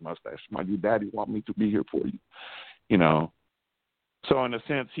 doing his mustache. Your daddy want me to be here for you, you know. So in a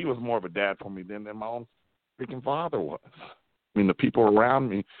sense, he was more of a dad for me than my own freaking father was. I mean, the people around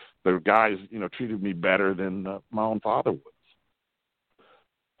me, the guys, treated me better than my own father was.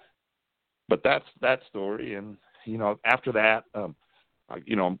 But that's that story. And, after that,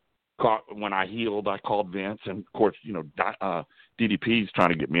 when I healed, I called Vince. And, of course, DDP's trying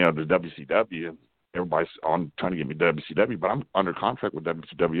to get me out of the WCW. And everybody's trying to get me to WCW. But I'm under contract with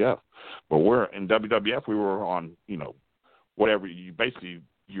WWF. But we're in WWF, we were on, whatever you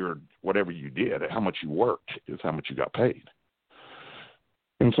did, how much you worked is how much you got paid.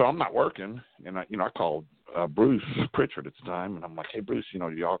 And so I'm not working, and I called Bruce Pritchard at the time, and I'm like, hey, Bruce, do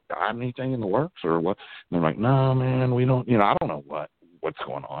y'all got anything in the works or what? And they're like, no, man, we don't, I don't know what's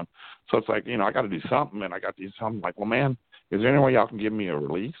going on. So it's like, I got to do something, and I got to do something. I'm like, well, man, is there any way y'all can give me a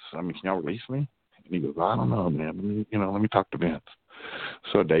release? I mean, can y'all release me? And he goes, I don't know, man. Let me talk to Vince.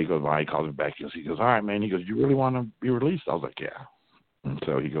 So a day goes by, he calls me back. He goes, all right, man. He goes, you really want to be released? I was like, yeah. And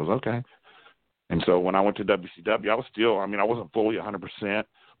so he goes, okay. And so when I went to WCW, I was still, I wasn't fully 100%,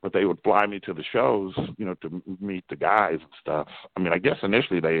 but they would fly me to the shows, to meet the guys and stuff. I guess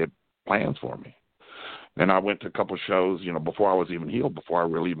initially they had plans for me. Then I went to a couple of shows, before I was even healed, before I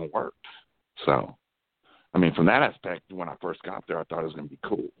really even worked. So, from that aspect, when I first got there, I thought it was going to be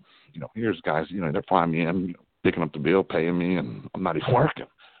cool. Here's guys, they're flying me in, picking up the bill, paying me, and I'm not even working.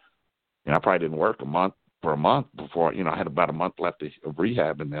 I probably didn't work for a month before, I had about a month left of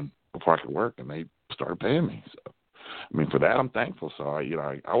rehab, and then before I could work, and they started paying me. So, for that, I'm thankful. So,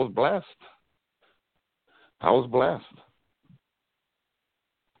 I was blessed.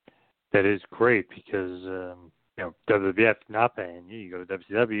 That is great because, WWF not paying you. You go to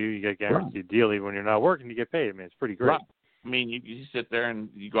WCW, you get a guaranteed deal. Even when you're not working, you get paid. It's pretty great. Right. You sit there and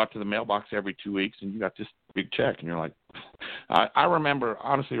you go out to the mailbox every 2 weeks, and you got this big check, and you're like, I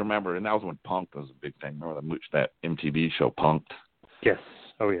honestly remember, and that was when Punk was a big thing. Remember that MTV show Punk'd? Yes.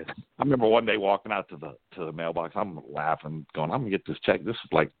 Oh, yes. I remember one day walking out to the mailbox. I'm laughing, going, I'm going to get this check. This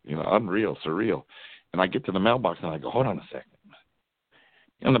is like, unreal, surreal. And I get to the mailbox, and I go, hold on a second.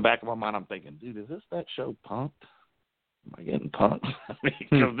 In the back of my mind, I'm thinking, dude, is this that show Punk'd? Am I getting punked?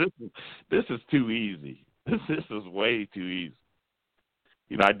 This is too easy. This is way too easy.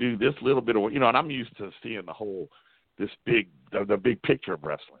 I do this little bit of, and I'm used to seeing the big picture of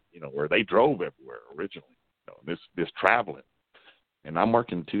wrestling, where they drove everywhere originally, this traveling. And I'm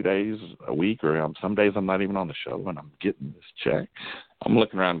working 2 days a week, or some days I'm not even on the show, and I'm getting this check. I'm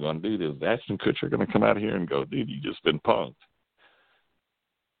looking around going, dude, is Ashton Kutcher going to come out here and go, dude, you just been punked?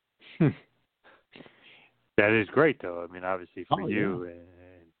 That is great, though. Obviously for you and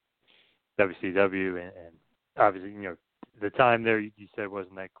WCW, and obviously, the time there you said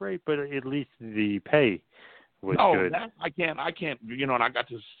wasn't that great, but at least the pay was good. No, I can't, and I got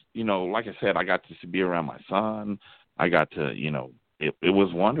to, like I said, I got to be around my son. I got to, it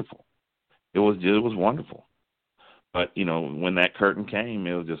was wonderful. It was wonderful. But, when that curtain came,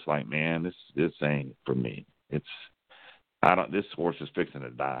 it was just like, man, this ain't for me. This horse is fixing to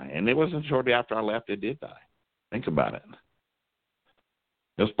die. And it wasn't shortly after I left, it did die. Think about it.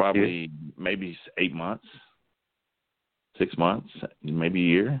 It was probably maybe 8 months, 6 months, maybe a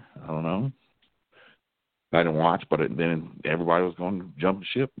year. I don't know. I didn't watch, but then everybody was going to jump the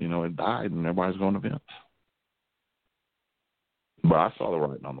ship. It died, and everybody was going to Vince. But I saw the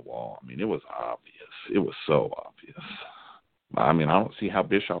writing on the wall. It was obvious. It was so obvious. I don't see how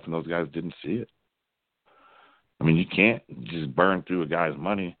Bischoff and those guys didn't see it. You can't just burn through a guy's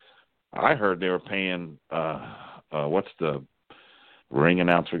money. I heard they were paying, what's the ring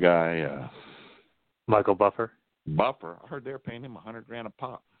announcer guy? Michael Buffer. I heard they were paying him $100,000 a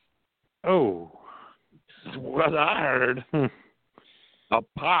pop. Oh. That's what I heard. A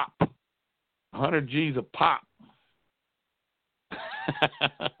pop. 100 G's a pop.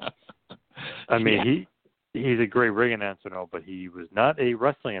 He's a great ring announcer, but he was not a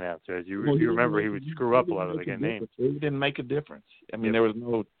wrestling announcer. As you remember, he would screw up a lot of the names. He didn't make a difference. There was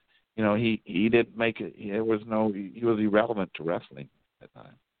no, he didn't make it. He was irrelevant to wrestling at that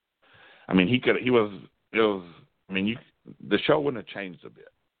time. The show wouldn't have changed a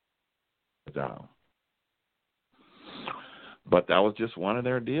bit. But that was just one of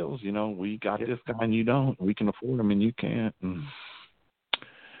their deals. We got this guy and you don't. We can afford him and you can't. And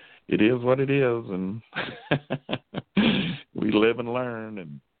it is what it is, and we live and learn.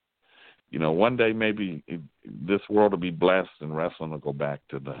 And one day maybe this world will be blessed, and wrestling will go back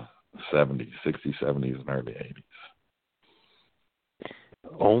to the 70s, 60s, 70s, and early 80s.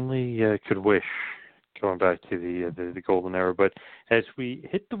 Only could wish, going back to the golden era. But as we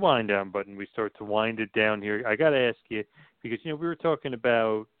hit the wind down button, we start to wind it down here. I got to ask you, because we were talking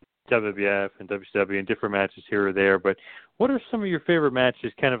about WWF and WCW and different matches here or there, but what are some of your favorite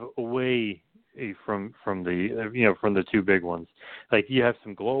matches kind of away from the two big ones? Like, you have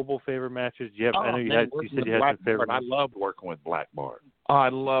some global favorite matches. You said you had some favorite. I loved working with Black Bart. Oh, I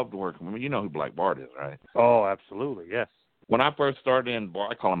loved working with him. You know who Black Bart is, right? Oh, absolutely, yes. When I first started in,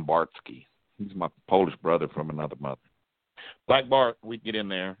 I call him Bartsky. He's my Polish brother from another mother. Black Bart, we'd get in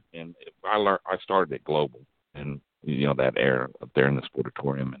there, and I started at Global, and that era up there in the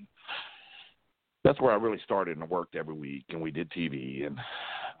Sportatorium, and that's where I really started, and I worked every week, and we did TV. And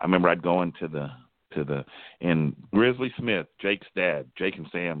I remember I'd go into and Grizzly Smith, Jake's dad, Jake and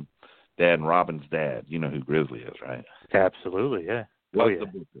Sam dad, and Robin's dad. You know who Grizzly is, right? Absolutely, yeah.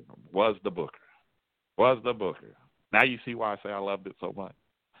 Was the booker. Now you see why I say I loved it so much.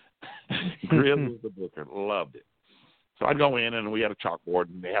 Grizzly was the booker, loved it. So I'd go in, and we had a chalkboard,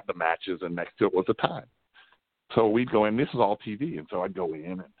 and they had the matches, and next to it was the time. So we'd go in. This is all TV, and so I'd go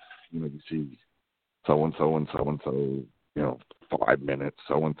in, and you see so-and-so and so-and-so, 5 minutes,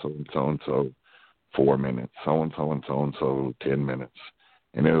 so-and-so and so-and-so, 4 minutes, so-and-so and so-and-so, 10 minutes.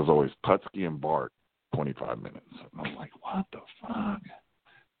 And it was always Putski and Bart, 25 minutes. And I'm like, what the fuck?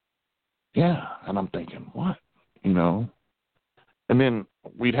 Yeah. And I'm thinking, what? And then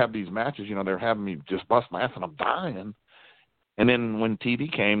we'd have these matches, they're having me just bust my ass, and I'm dying. And then when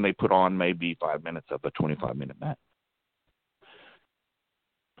TV came, they put on maybe 5 minutes of a 25-minute match.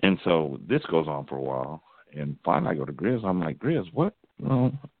 And so this goes on for a while, and finally I go to Grizz. I'm like, Grizz, what?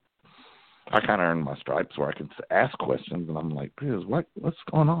 Well, I kind of earned my stripes where I can ask questions, and I'm like, Grizz, what's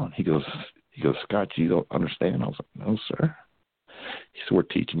going on? He goes, Scott, you don't understand. I was like, no, sir. He said, we're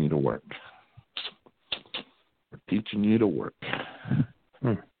teaching you to work. We're teaching you to work.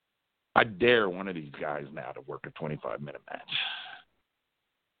 I dare one of these guys now to work a 25-minute match.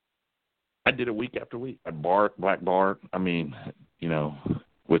 I did it week after week. Black Bart,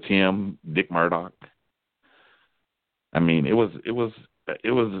 with him, Dick Murdoch. I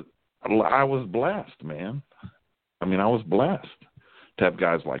was blessed, man. I was blessed to have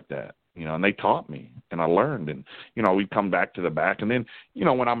guys like that, and they taught me, and I learned, and, we'd come back to the back, and then,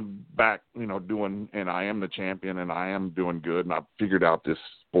 when I'm back, doing, and I am the champion, and I am doing good, and I've figured out this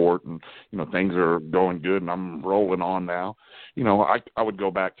sport, and, things are going good, and I'm rolling on now, I would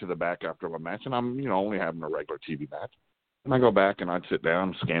go back to the back after a match, and I'm, only having a regular TV match. And I go back, and I'd sit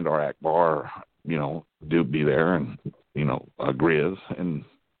down, Skandar Akbar, dude be there, and, Grizz, and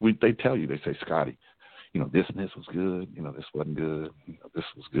they tell you, they say, Scotty, this and this was good, this wasn't good, this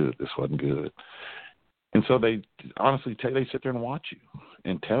was good, this wasn't good. And so they honestly they sit there and watch you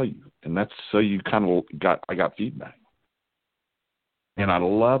and tell you. And that's so you kind of I got feedback. And I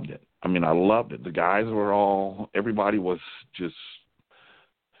loved it. I loved it. The guys were everybody was just,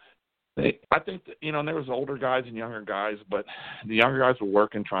 I think that, there was older guys and younger guys, but the younger guys were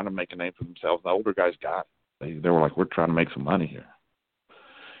working, trying to make a name for themselves. The older guys got it. They were like, we're trying to make some money here.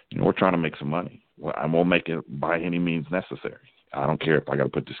 We're trying to make some money. And we'll make it by any means necessary. I don't care if I got to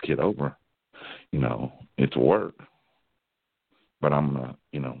put this kid over. It's work. But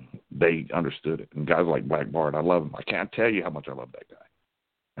they understood it. And guys like Black Bart, I love him. I can't tell you how much I love that guy.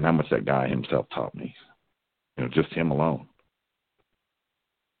 And how much that guy himself taught me. Just him alone.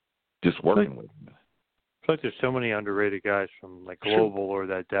 Just working with him. I feel like there's so many underrated guys from Global or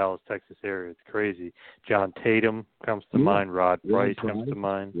that Dallas, Texas area. It's crazy. John Tatum comes to mind. Rod Price comes to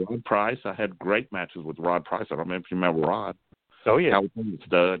mind. Rod Price. I had great matches with Rod Price. I don't know if you remember Rod. Oh, yeah.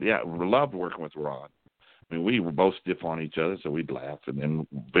 Stud. Yeah, loved working with Rod. We were both stiff on each other, so we'd laugh. And then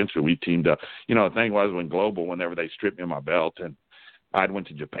eventually we teamed up. The thing was when Global, whenever they stripped me of my belt, and I went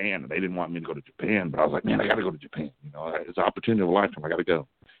to Japan, and they didn't want me to go to Japan. But I was like, man, I got to go to Japan. It's an opportunity of a lifetime. I got to go.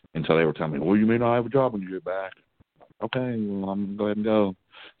 And so they were telling me, well, you may not have a job when you get back. Okay, well, I'm going to go ahead and go.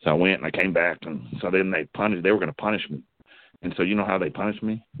 So I went, and I came back, and so then they were going to punish me. And so you know how they punished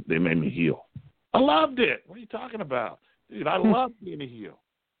me? They made me heel. I loved it. What are you talking about? Dude, I love being a heel.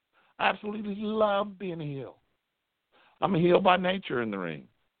 I absolutely love being a heel. I'm a heel by nature in the ring.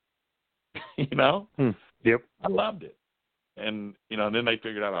 Yep. I loved it. And, then they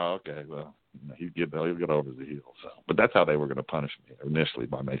figured out, okay, well, he'll get over as a heel. So, but that's how they were going to punish me initially,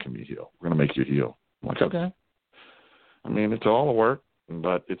 by making me heel. We're going to make you heel. I'm like, okay. It's all the work,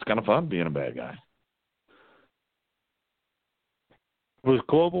 but it's kind of fun being a bad guy. Was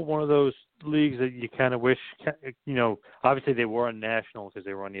Global one of those leagues that you kind of wish, obviously they were on national because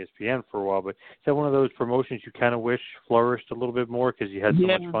they were on ESPN for a while, but is that one of those promotions you kind of wish flourished a little bit more because you had so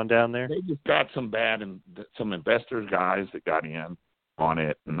much fun down there? They just got some some investors, guys that got in on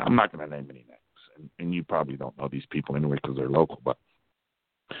it, and I'm not going to name any names, and you probably don't know these people anyway because they're local, but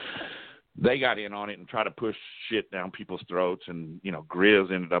they got in on it and tried to push shit down people's throats, and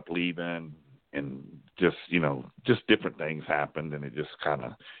Grizz ended up leaving, and just, just different things happened, and it just kind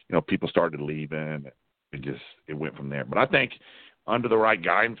of, people started leaving. It went from there. But I think under the right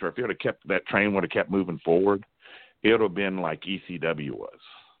guidance, or if it would have kept, that train would have kept moving forward, it would have been like ECW was.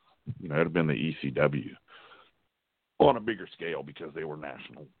 It would have been the ECW on a bigger scale because they were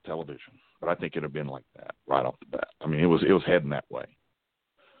national television. But I think it would have been like that right off the bat. I mean, it was heading that way.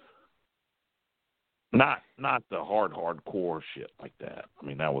 Not the hardcore shit like that. I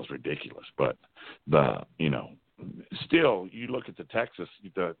mean, that was ridiculous. But still, you look at the Texas,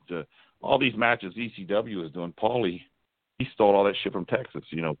 all these matches ECW is doing. Paulie, he stole all that shit from Texas.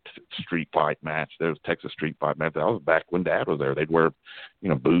 Street fight match. There was Texas street fight match. That was back when Dad was there. They'd wear,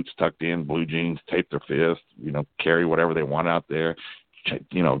 boots tucked in, blue jeans, tape their fist, carry whatever they want out there.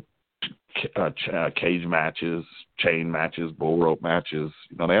 Cage matches, chain matches, bull rope matches.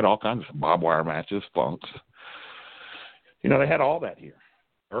 They had all kinds of barbed wire matches, funks. They had all that here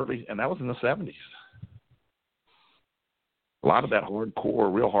early, and that was in the 70s. A lot of that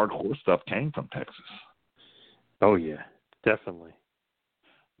real hardcore stuff came from Texas. Oh, yeah, definitely.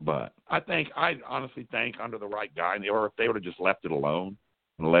 But I honestly think under the right guy, or if they would have just left it alone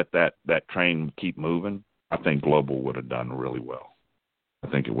and let that train keep moving, I think Global would have done really well. I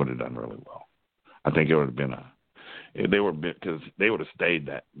think it would have done really well. I think it would have been because they would have stayed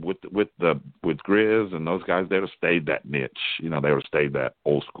that with Grizz and those guys. They would have stayed that niche. They would have stayed that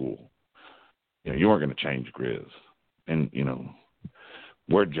old school. You weren't going to change Grizz, and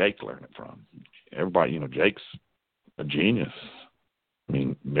where'd Jake learn it from? Everybody, Jake's a genius. I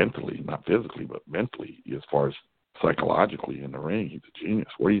mean, mentally, not physically, but mentally, as far as psychologically in the ring, he's a genius.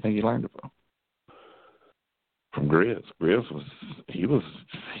 Where do you think he learned it from? From Grizz. Grizz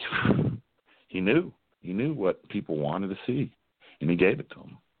he knew what people wanted to see, and he gave it to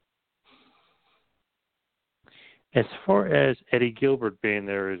them. As far as Eddie Gilbert being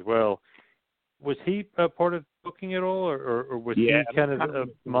there as well, was he a part of booking at all, or was he kind of a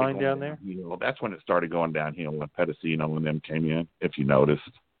mind down there? That's when it started going downhill, when Pedicino and them came in, if you noticed.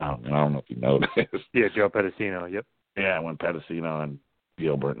 I don't know if you noticed. Yeah, Joe Pedicino, yep. Yeah, when Pedicino and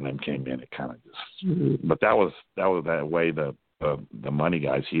Gilbert and them came in, it kind of just. But that was that way the money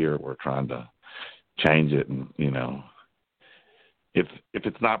guys here were trying to change it, and if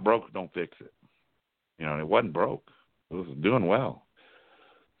it's not broke, don't fix it. It wasn't broke; it was doing well.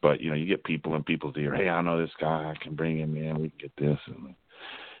 But you get people in people's ear. Hey, I know this guy. I can bring him in. We can get this. And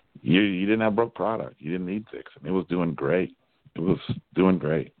you didn't have broke product. You didn't need fixing. It was doing great. It was doing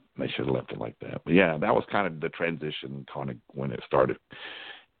great. They should have left it like that. But yeah, that was kind of the transition, kind of when it started.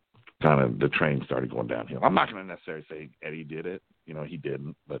 Kind of the train started going downhill. I'm not going to necessarily say Eddie did it. He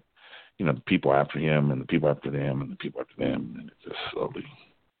didn't. But the people after him and the people after them and the people after them, and it just slowly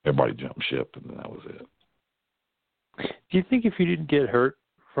everybody jumped ship, and then that was it. Do you think if you didn't get hurt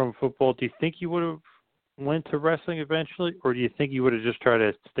from football, do you think you would have went to wrestling eventually, or do you think you would have just tried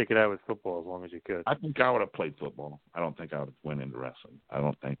to stick it out with football as long as you could? I think I would have played football. I don't think I would have went into wrestling. I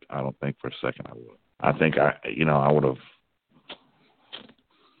don't think for a second I would. I think I would have.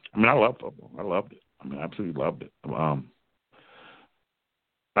 I mean, I love football. I loved it. I mean, I absolutely loved it.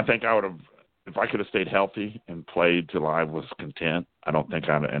 I think I would have, if I could have stayed healthy and played till I was content. I don't think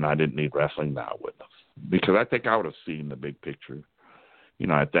and I didn't need wrestling. No, I wouldn't have, because I think I would have seen the big picture.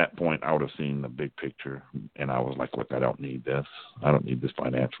 At that point, I would have seen the big picture, and I was like, look, I don't need this. I don't need this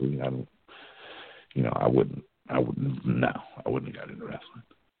financially. I don't, I wouldn't have got into wrestling.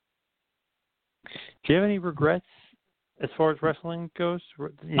 Do you have any regrets as far as wrestling goes,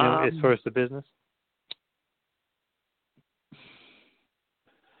 as far as the business?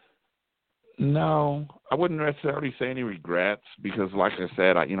 No, I wouldn't necessarily say any regrets, because like I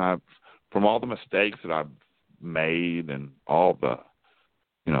said, I've, from all the mistakes that I've made and all the,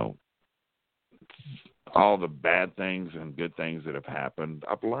 all the bad things and good things that have happened,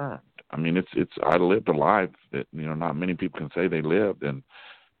 I've learned. I mean, I lived a life that, not many people can say they lived, and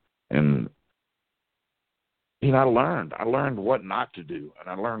I learned what not to do, and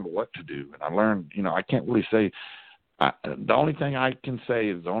I learned what to do, and I learned, I can't really say, the only thing I can say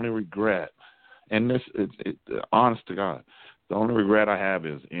is the only regret, and this, honest to God, the only regret I have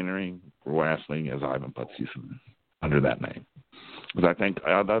is entering wrestling as Ivan Putskison under that name. Because I think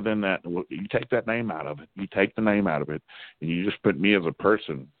other than that, you take that name out of it, and you just put me as a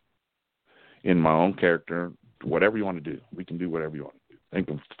person in my own character, whatever you want to do. We can do whatever you want to do. Think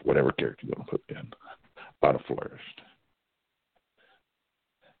of whatever character you want to put in. I'd have flourished.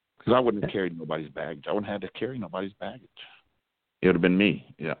 Because I wouldn't have carried nobody's baggage. I wouldn't have had to carry nobody's baggage. It would have been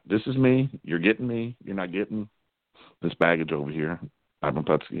me. Yeah, this is me. You're getting me. You're not getting this baggage over here. Ivan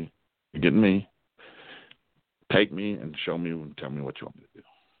Putski. You're getting me. Take me and show me and tell me what you want me to do.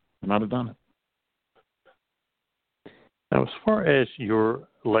 And I'd have done it. Now, as far as your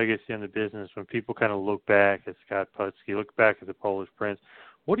legacy in the business, when people kind of look back at Scott Putski, look back at the Polish Prince,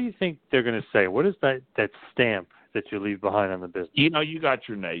 what do you think they're going to say? What is that stamp that you leave behind on the business? You got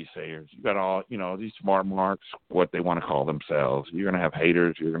your naysayers. You got all, these smart marks, what they want to call themselves. You're going to have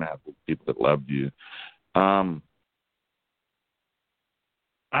haters. You're going to have people that love you. I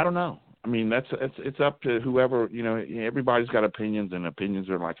don't know. I mean, it's up to whoever, everybody's got opinions, and opinions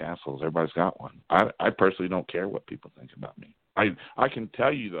are like assholes. Everybody's got one. I personally don't care what people think about me. I can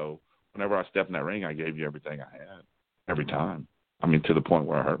tell you, though, whenever I step in that ring, I gave you everything I had every time. I mean, to the point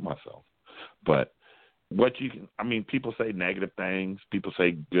where I hurt myself. But people say negative things. People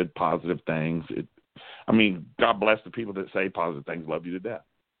say good, positive things. God bless the people that say positive things, love you to death.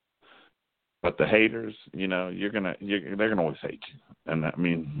 But the haters, they're gonna always hate you. And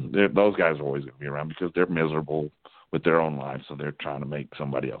those guys are always gonna be around because they're miserable with their own lives, so they're trying to make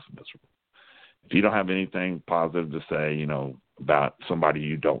somebody else miserable. If you don't have anything positive to say, about somebody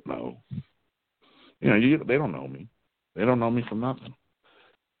you don't know, they don't know me. They don't know me from nothing.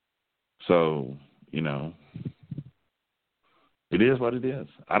 So, it is what it is.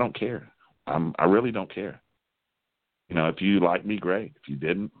 I don't care. I really don't care. If you like me, great. If you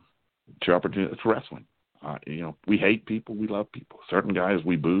didn't, it's your opportunity. It's wrestling. We hate people. We love people. Certain guys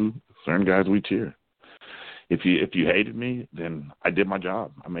we boo. Certain guys we cheer. If you hated me, then I did my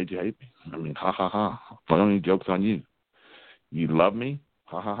job. I made you hate me. Ha ha ha. Funny joke's on you. You love me.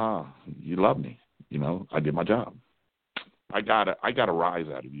 Ha ha ha. You love me. I did my job. I got a rise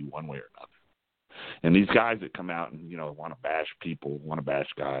out of you one way or another. And these guys that come out and want to bash people, want to bash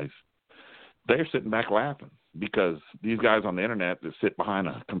guys, they're sitting back laughing. Because these guys on the internet that sit behind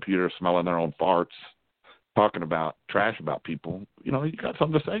a computer smelling their own farts, talking about trash about people, you got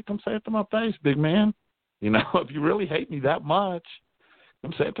something to say, come say it to my face, big man. If you really hate me that much,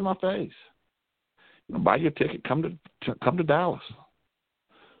 come say it to my face. Buy your ticket, come to Dallas.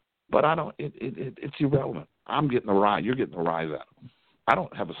 But I don't. It's irrelevant. I'm getting a rise. You're getting a rise out of them. I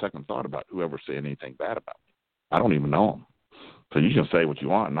don't have a second thought about whoever said anything bad about me. I don't even know them. So you can say what you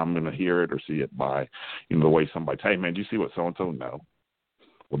want, and I'm going to hear it or see it by, the way somebody, hey, man, do you see what so-and-so? No.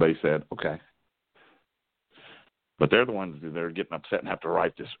 Well, they said, okay. But they're the ones that are getting upset and have to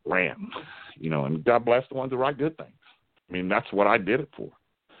write this rant, and God bless the ones that write good things. That's what I did it for,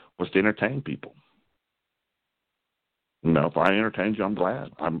 was to entertain people. If I entertained you, I'm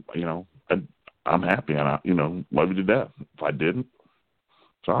glad. I'm happy, and I, love you to death. If I didn't,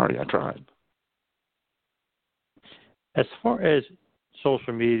 sorry, I tried. As far as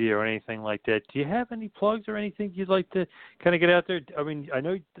social media or anything like that, do you have any plugs or anything you'd like to kind of get out there? I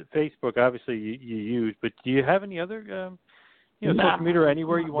know Facebook, obviously, you use, but do you have any other, social media or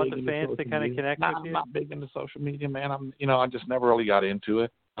anywhere you want the fans to kind of connect with you? I'm not big into social media, man. I just never really got into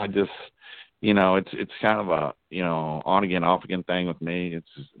it. I just, it's kind of a, on again, off again thing with me. It's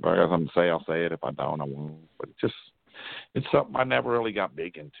just, if I got something to say, I'll say it. If I don't, I won't. But it's something I never really got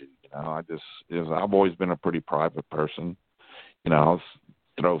big into. I've always been a pretty private person. I'll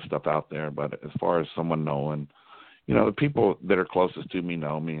throw stuff out there, but as far as someone knowing, the people that are closest to me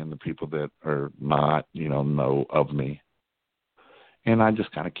know me, and the people that are not, know of me. And I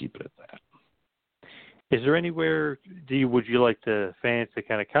just kind of keep it at that. Is there anywhere would you like the fans to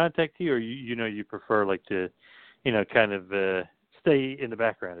kind of contact you, or you prefer like to, kind of stay in the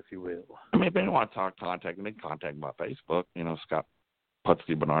background, if you will? If they want to contact me, they can contact me by Facebook. Scott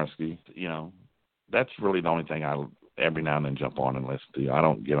Putski Benarski. That's really the only thing I every now and then jump on and listen to. I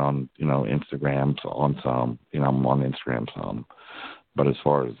don't get on Instagram on some. I'm on Instagram some, but as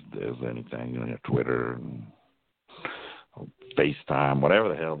far as anything, Twitter and FaceTime, whatever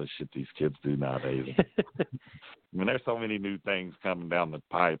the hell the shit these kids do nowadays. There's so many new things coming down the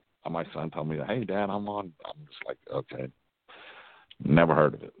pipe. My son told me, hey, Dad, I'm on. I'm just like, okay. Never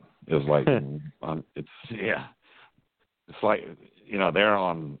heard of it. It was like, it's like, they're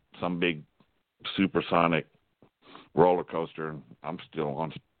on some big supersonic roller coaster, and I'm still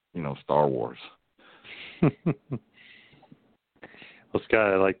on, Star Wars. Well,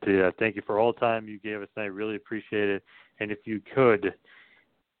 Scott, I'd like to thank you for all the time you gave us tonight. I really appreciate it. And if you could,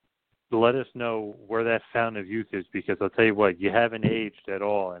 let us know where that fountain of youth is, because I'll tell you what, you haven't aged at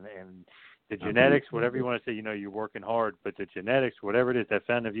all. And the genetics, whatever you want to say, you're working hard, but the genetics, whatever it is, that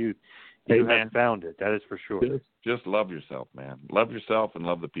fountain of youth, you have found it. That is for sure. Just love yourself, man. Love yourself and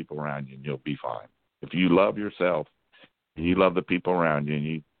love the people around you, and you'll be fine. If you love yourself and you love the people around you, and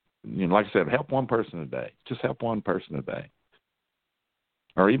you like I said, help one person a day. Just help one person a day.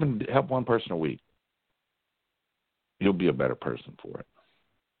 Or even help one person a week. You'll be a better person for it.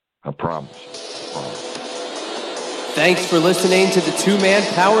 I promise you. I promise. Thanks for listening to the two-man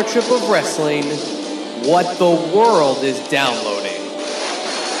power trip of wrestling. What the world is downloading?